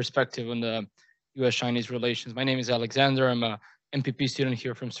unique perspective on the U.S.-Chinese relations. My name is Alexander. I'm a MPP student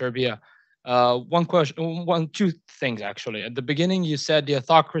here from Serbia. Two things actually. At the beginning, you said the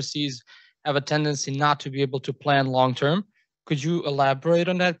autocracies have a tendency not to be able to plan long term. Could you elaborate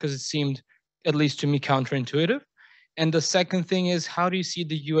on that? Because it seemed, at least to me, counterintuitive. And the second thing is, how do you see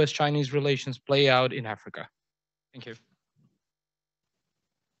the US-Chinese relations play out in Africa? Thank you.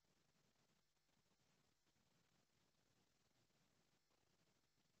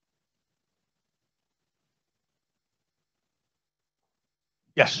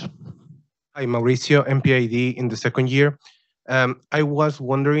 Yes. Hi, Mauricio, MPID in the second year. I was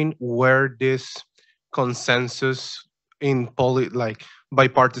wondering where this consensus in like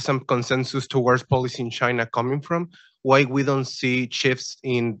bipartisan consensus towards policy in China coming from? Why we don't see shifts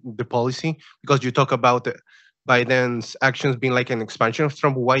in the policy? Because you talk about Biden's actions being like an expansion of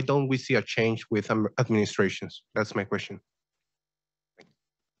Trump. Why don't we see a change with administrations? That's my question.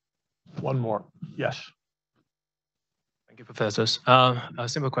 One more. Yes. Thank you, professors. A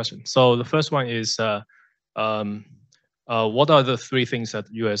simple question. So the first one is, what are the three things that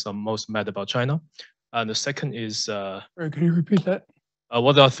U.S. are most mad about China? And the second is, Can you repeat that?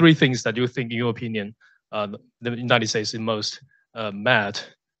 what are three things that you think, in your opinion, the United States is most mad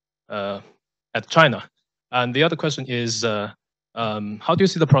at China? And the other question is, how do you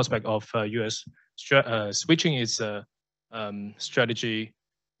see the prospect of U.S. Switching its strategy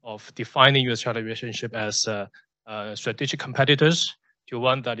of defining U.S.-China relationship as strategic competitors to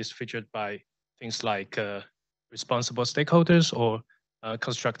one that is featured by things like responsible stakeholders or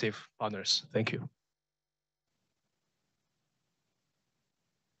constructive partners? Thank you.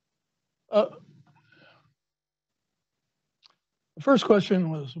 The first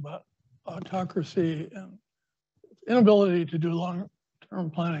question was about autocracy and inability to do long-term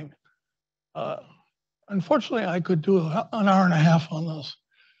planning. Unfortunately, I could do an hour and a half on this.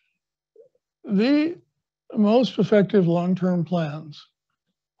 The most effective long-term plans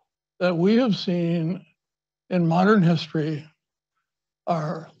that we have seen in modern history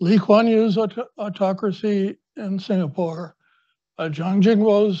are Lee Kuan Yew's autocracy in Singapore, Jiang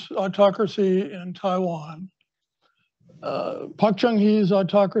Jingwo's autocracy in Taiwan, Park Chung-hee's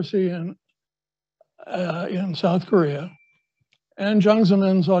autocracy in South Korea, and Jiang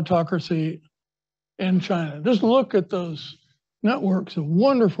Zemin's autocracy in China. Just look at those networks of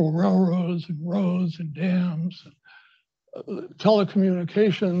wonderful railroads and roads and dams, and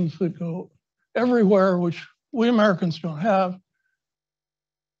telecommunications that go everywhere, which we Americans don't have.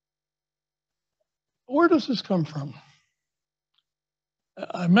 Where does this come from?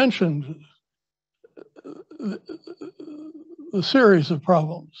 I mentioned the series of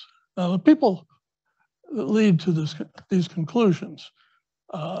problems. Now, the people that lead to these conclusions,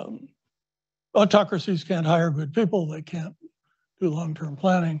 autocracies can't hire good people, they can't do long-term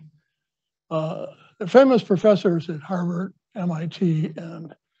planning. The famous professors at Harvard, MIT,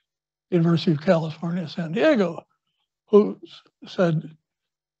 and University of California, San Diego, who said,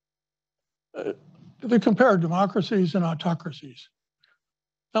 they compared democracies and autocracies.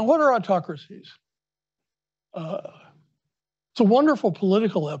 Now, what are autocracies? It's a wonderful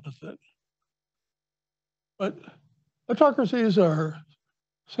political epithet, but autocracies are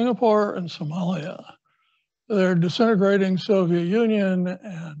Singapore and Somalia. They're disintegrating Soviet Union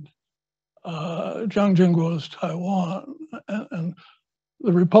and Jiang Jingwo's Taiwan and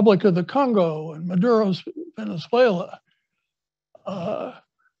the Republic of the Congo and Maduro's Venezuela.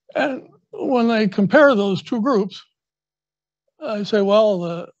 And when they compare those two groups, I say, well,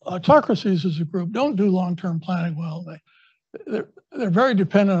 the autocracies as a group don't do long-term planning well. They're very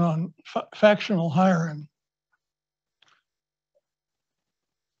dependent on factional hiring.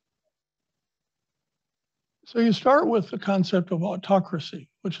 So you start with the concept of autocracy,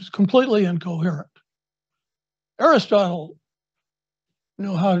 which is completely incoherent. Aristotle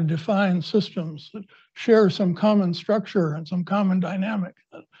knew how to define systems that share some common structure and some common dynamic.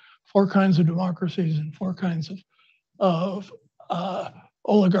 4 kinds of democracies and 4 kinds of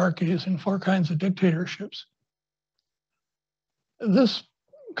oligarchies and 4 kinds of dictatorships. This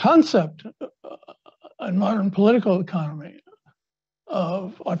concept in modern political economy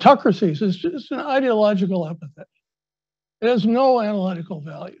of autocracies is just an ideological epithet. It has no analytical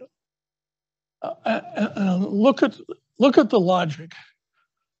value. And look at the logic.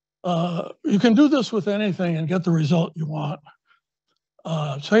 You can do this with anything and get the result you want.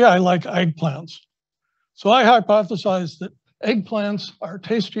 Say I like eggplants. So I hypothesize that eggplants are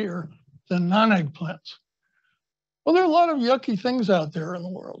tastier than non-eggplants. Well, there are a lot of yucky things out there in the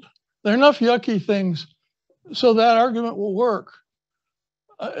world. There are enough yucky things so that argument will work.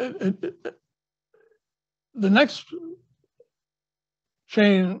 The next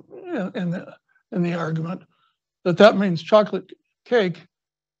chain in the argument that means chocolate cake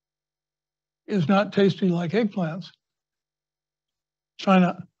is not tasty like eggplants.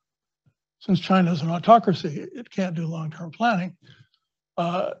 Since China is an autocracy, it can't do long-term planning,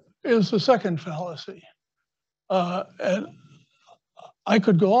 is the second fallacy. And I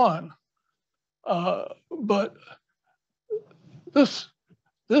could go on, but this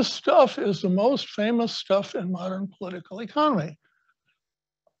stuff is the most famous stuff in modern political economy.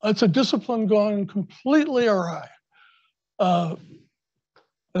 It's a discipline gone completely awry.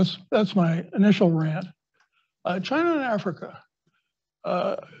 That's my initial rant. China and Africa.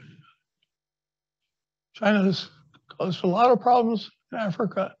 China has caused a lot of problems in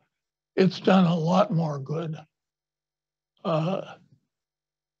Africa. It's done a lot more good.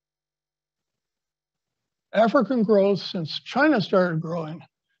 African growth since China started growing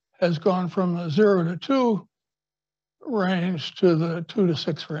has gone from the 0 to 2 range to the 2 to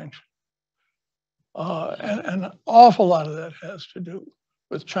 6 range. And an awful lot of that has to do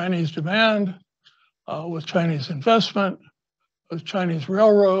with Chinese demand, with Chinese investment, with Chinese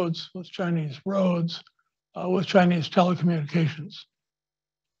railroads, with Chinese roads, with Chinese telecommunications.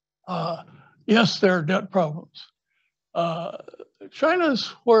 Yes, there are debt problems.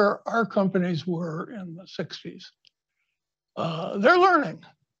 China's where our companies were in the 60s. They're learning.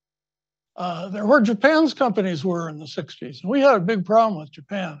 They're where Japan's companies were in the 60s. And we had a big problem with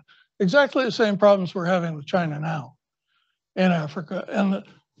Japan. Exactly the same problems we're having with China now in Africa. And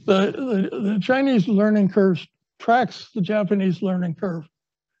the Chinese learning curve tracks the Japanese learning curve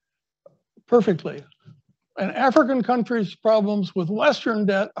perfectly. And African countries' problems with Western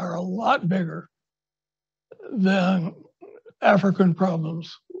debt are a lot bigger than African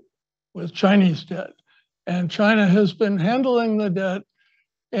problems with Chinese debt. And China has been handling the debt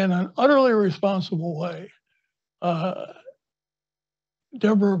in an utterly responsible way.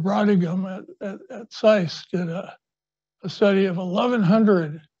 Deborah Brodigam at SAIS did a study of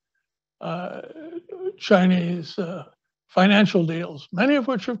 1,100 Chinese financial deals, many of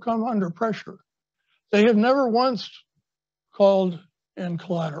which have come under pressure. They have never once called in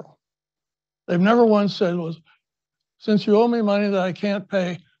collateral. They've never once said, well, since you owe me money that I can't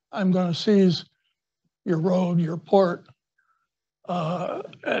pay, I'm going to seize your road, your port. I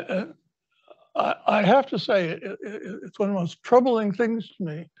have to say, it's one of the most troubling things to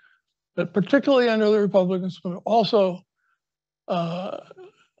me that particularly under the Republicans, but also under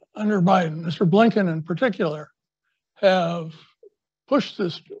Biden, Mr. Blinken in particular, have pushed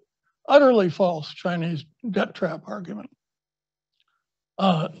this utterly false Chinese debt trap argument.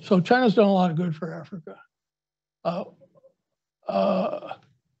 So China's done a lot of good for Africa.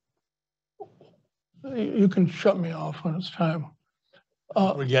 You can shut me off when it's time.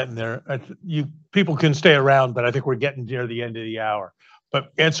 We're getting there. People can stay around, but I think we're getting near the end of the hour.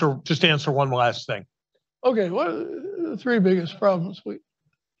 But just answer one last thing. Okay, what are the 3 biggest problems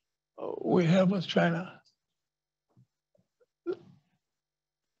we have with China?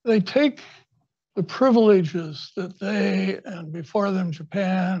 They take the privileges that they, and before them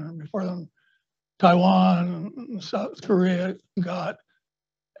Japan, and before them Taiwan and South Korea got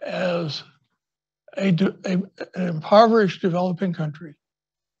as an impoverished developing country.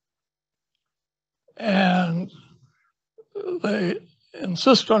 And they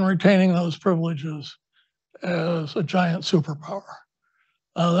insist on retaining those privileges as a giant superpower.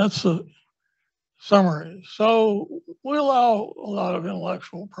 That's the summary. So we allow a lot of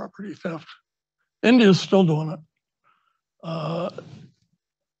intellectual property theft. India's still doing it.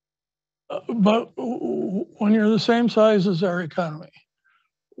 But when you're the same size as our economy,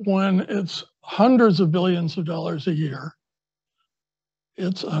 when it's hundreds of billions of dollars a year,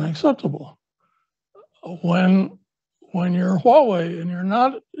 it's unacceptable. When you're Huawei and you're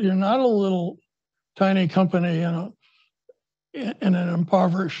not a little tiny company in an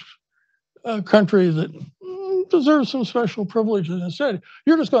impoverished country that deserves some special privileges, instead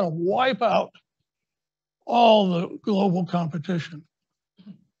you're just going to wipe out all the global competition.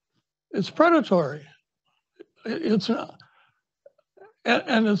 It's predatory. It's not.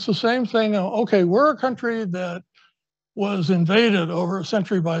 And it's the same thing. Okay, we're a country that was invaded over a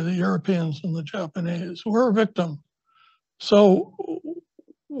century by the Europeans and the Japanese. We're a victim. So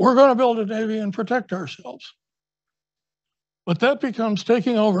we're going to build a navy and protect ourselves. But that becomes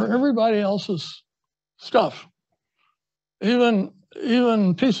taking over everybody else's stuff. Even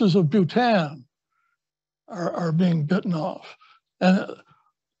pieces of Bhutan are being bitten off. And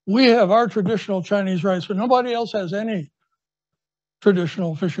we have our traditional Chinese rights, but nobody else has any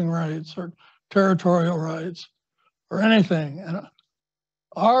traditional fishing rights or territorial rights or anything. And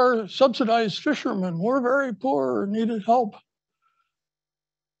our subsidized fishermen were very poor, needed help.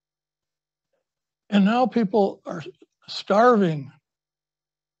 And now people are starving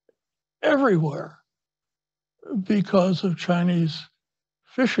everywhere because of Chinese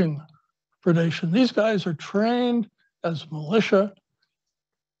fishing predation. These guys are trained as militia.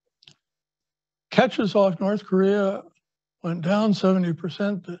 catches off North Korea went down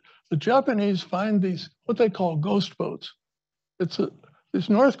 70%. The Japanese find these, what they call ghost boats. These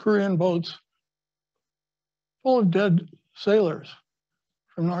North Korean boats full of dead sailors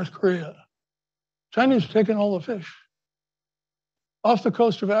from North Korea. Chinese are taking all the fish off the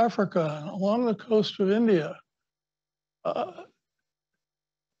coast of Africa and along the coast of India. The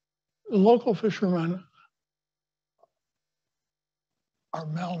local fishermen are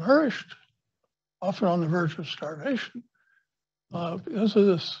malnourished, often on the verge of starvation, because of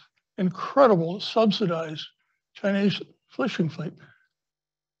this incredible subsidized Chinese fishing fleet.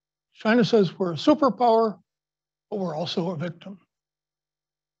 China says we're a superpower, but we're also a victim.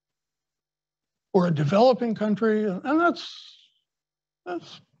 We're a developing country, and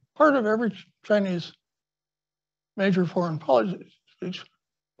that's part of every Chinese major foreign policy speech.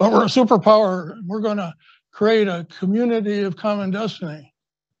 But we're a superpower, and we're going to create a community of common destiny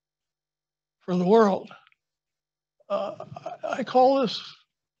for the world. I call this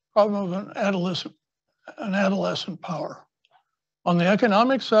problem of an adolescent power. On the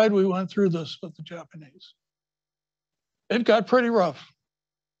economic side, we went through this with the Japanese. It got pretty rough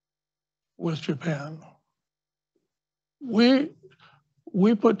with Japan. We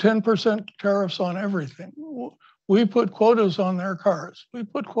put 10% tariffs on everything. We put quotas on their cars. We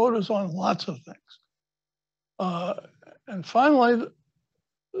put quotas on lots of things. And finally,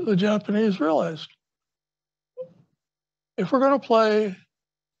 the Japanese realized, if we're going to play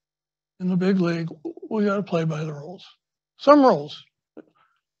in the big league, we got to play by the rules. Some rules.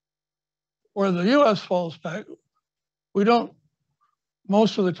 Where the US falls back, we don't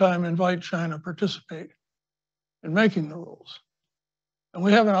most of the time invite China to participate in making the rules. And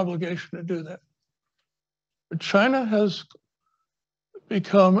we have an obligation to do that. But China has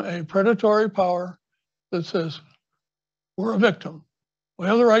become a predatory power that says, we're a victim. We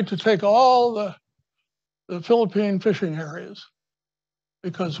have the right to take all the Philippine fishing areas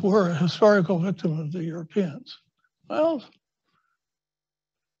because we're a historical victim of the Europeans. Well,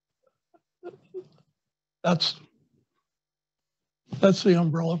 that's the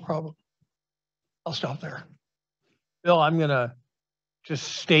umbrella problem. I'll stop there. Bill, I'm going to just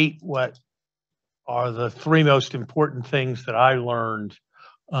state what are the three most important things that I learned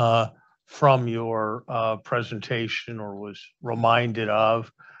from your presentation or was reminded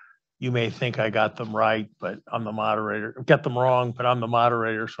of. You may think I got them right, but I'm the moderator. Get them wrong, but I'm the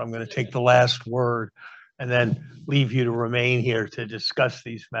moderator, so I'm going to take the last word and then leave you to remain here to discuss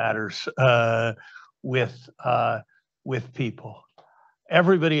these matters with people.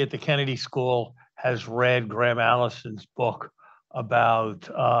 Everybody at the Kennedy School has read Graham Allison's book about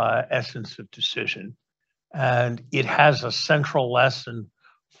essence of decision. And it has a central lesson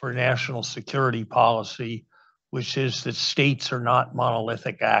for national security policy, which is that states are not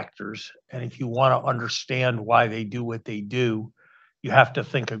monolithic actors. And if you want to understand why they do what they do, you have to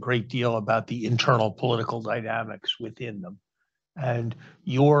think a great deal about the internal political dynamics within them. And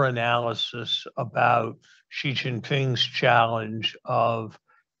your analysis about Xi Jinping's challenge of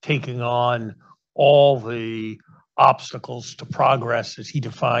taking on all the obstacles to progress, as he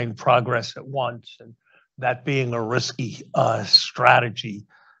defined progress at once, and that being a risky strategy,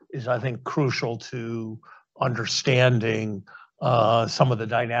 is, I think, crucial to understanding some of the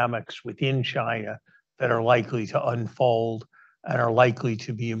dynamics within China that are likely to unfold and are likely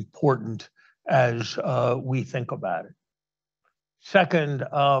to be important as we think about it. Second,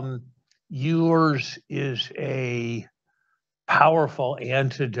 yours is a powerful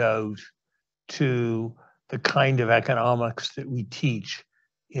antidote to the kind of economics that we teach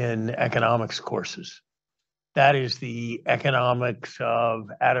in economics courses. That is the economics of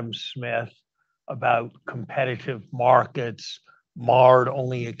Adam Smith about competitive markets, marred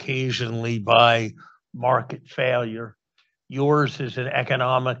only occasionally by market failure. Yours is an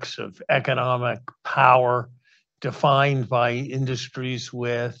economics of economic power defined by industries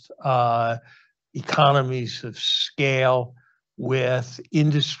with economies of scale, with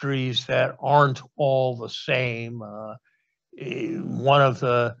industries that aren't all the same. One of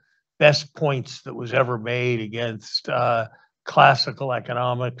the best points that was ever made against classical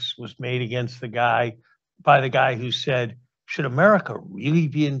economics was made against by the guy who said, should America really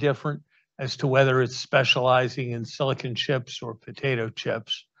be indifferent as to whether it's specializing in silicon chips or potato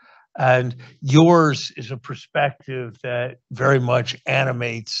chips? And yours is a perspective that very much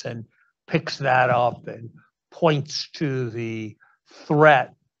animates and picks that up and points to the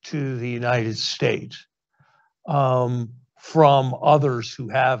threat to the United States from others who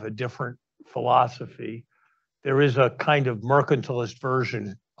have a different philosophy. There is a kind of mercantilist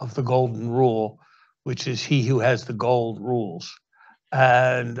version of the golden rule, which is he who has the gold rules.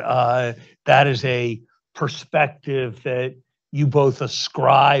 And that is a perspective that you both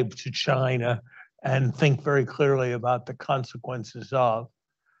ascribe to China and think very clearly about the consequences of.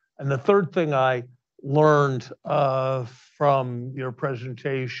 And the third thing I learned from your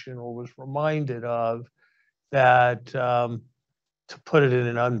presentation, or was reminded of, that to put it in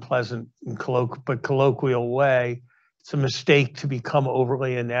an unpleasant but colloquial way, it's a mistake to become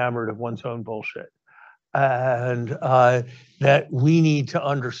overly enamored of one's own bullshit. And that we need to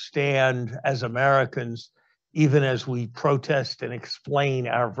understand as Americans, even as we protest and explain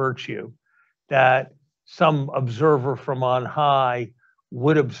our virtue, that some observer from on high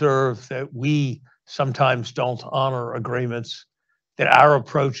would observe that we sometimes don't honor agreements, that our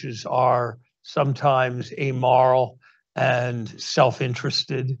approaches are sometimes amoral and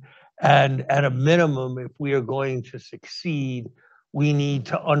self-interested. And at a minimum, if we are going to succeed, we need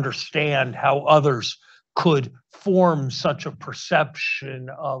to understand how others could form such a perception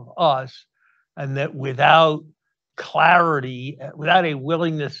of us, and that without clarity, without a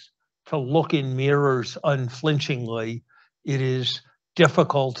willingness to look in mirrors unflinchingly, it is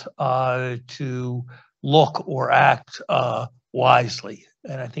difficult to look or act wisely.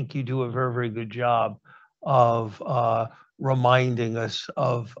 And I think you do a very, very good job of reminding us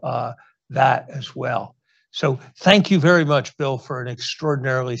of that as well. So thank you very much, Bill, for an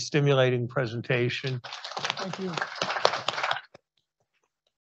extraordinarily stimulating presentation. Thank you.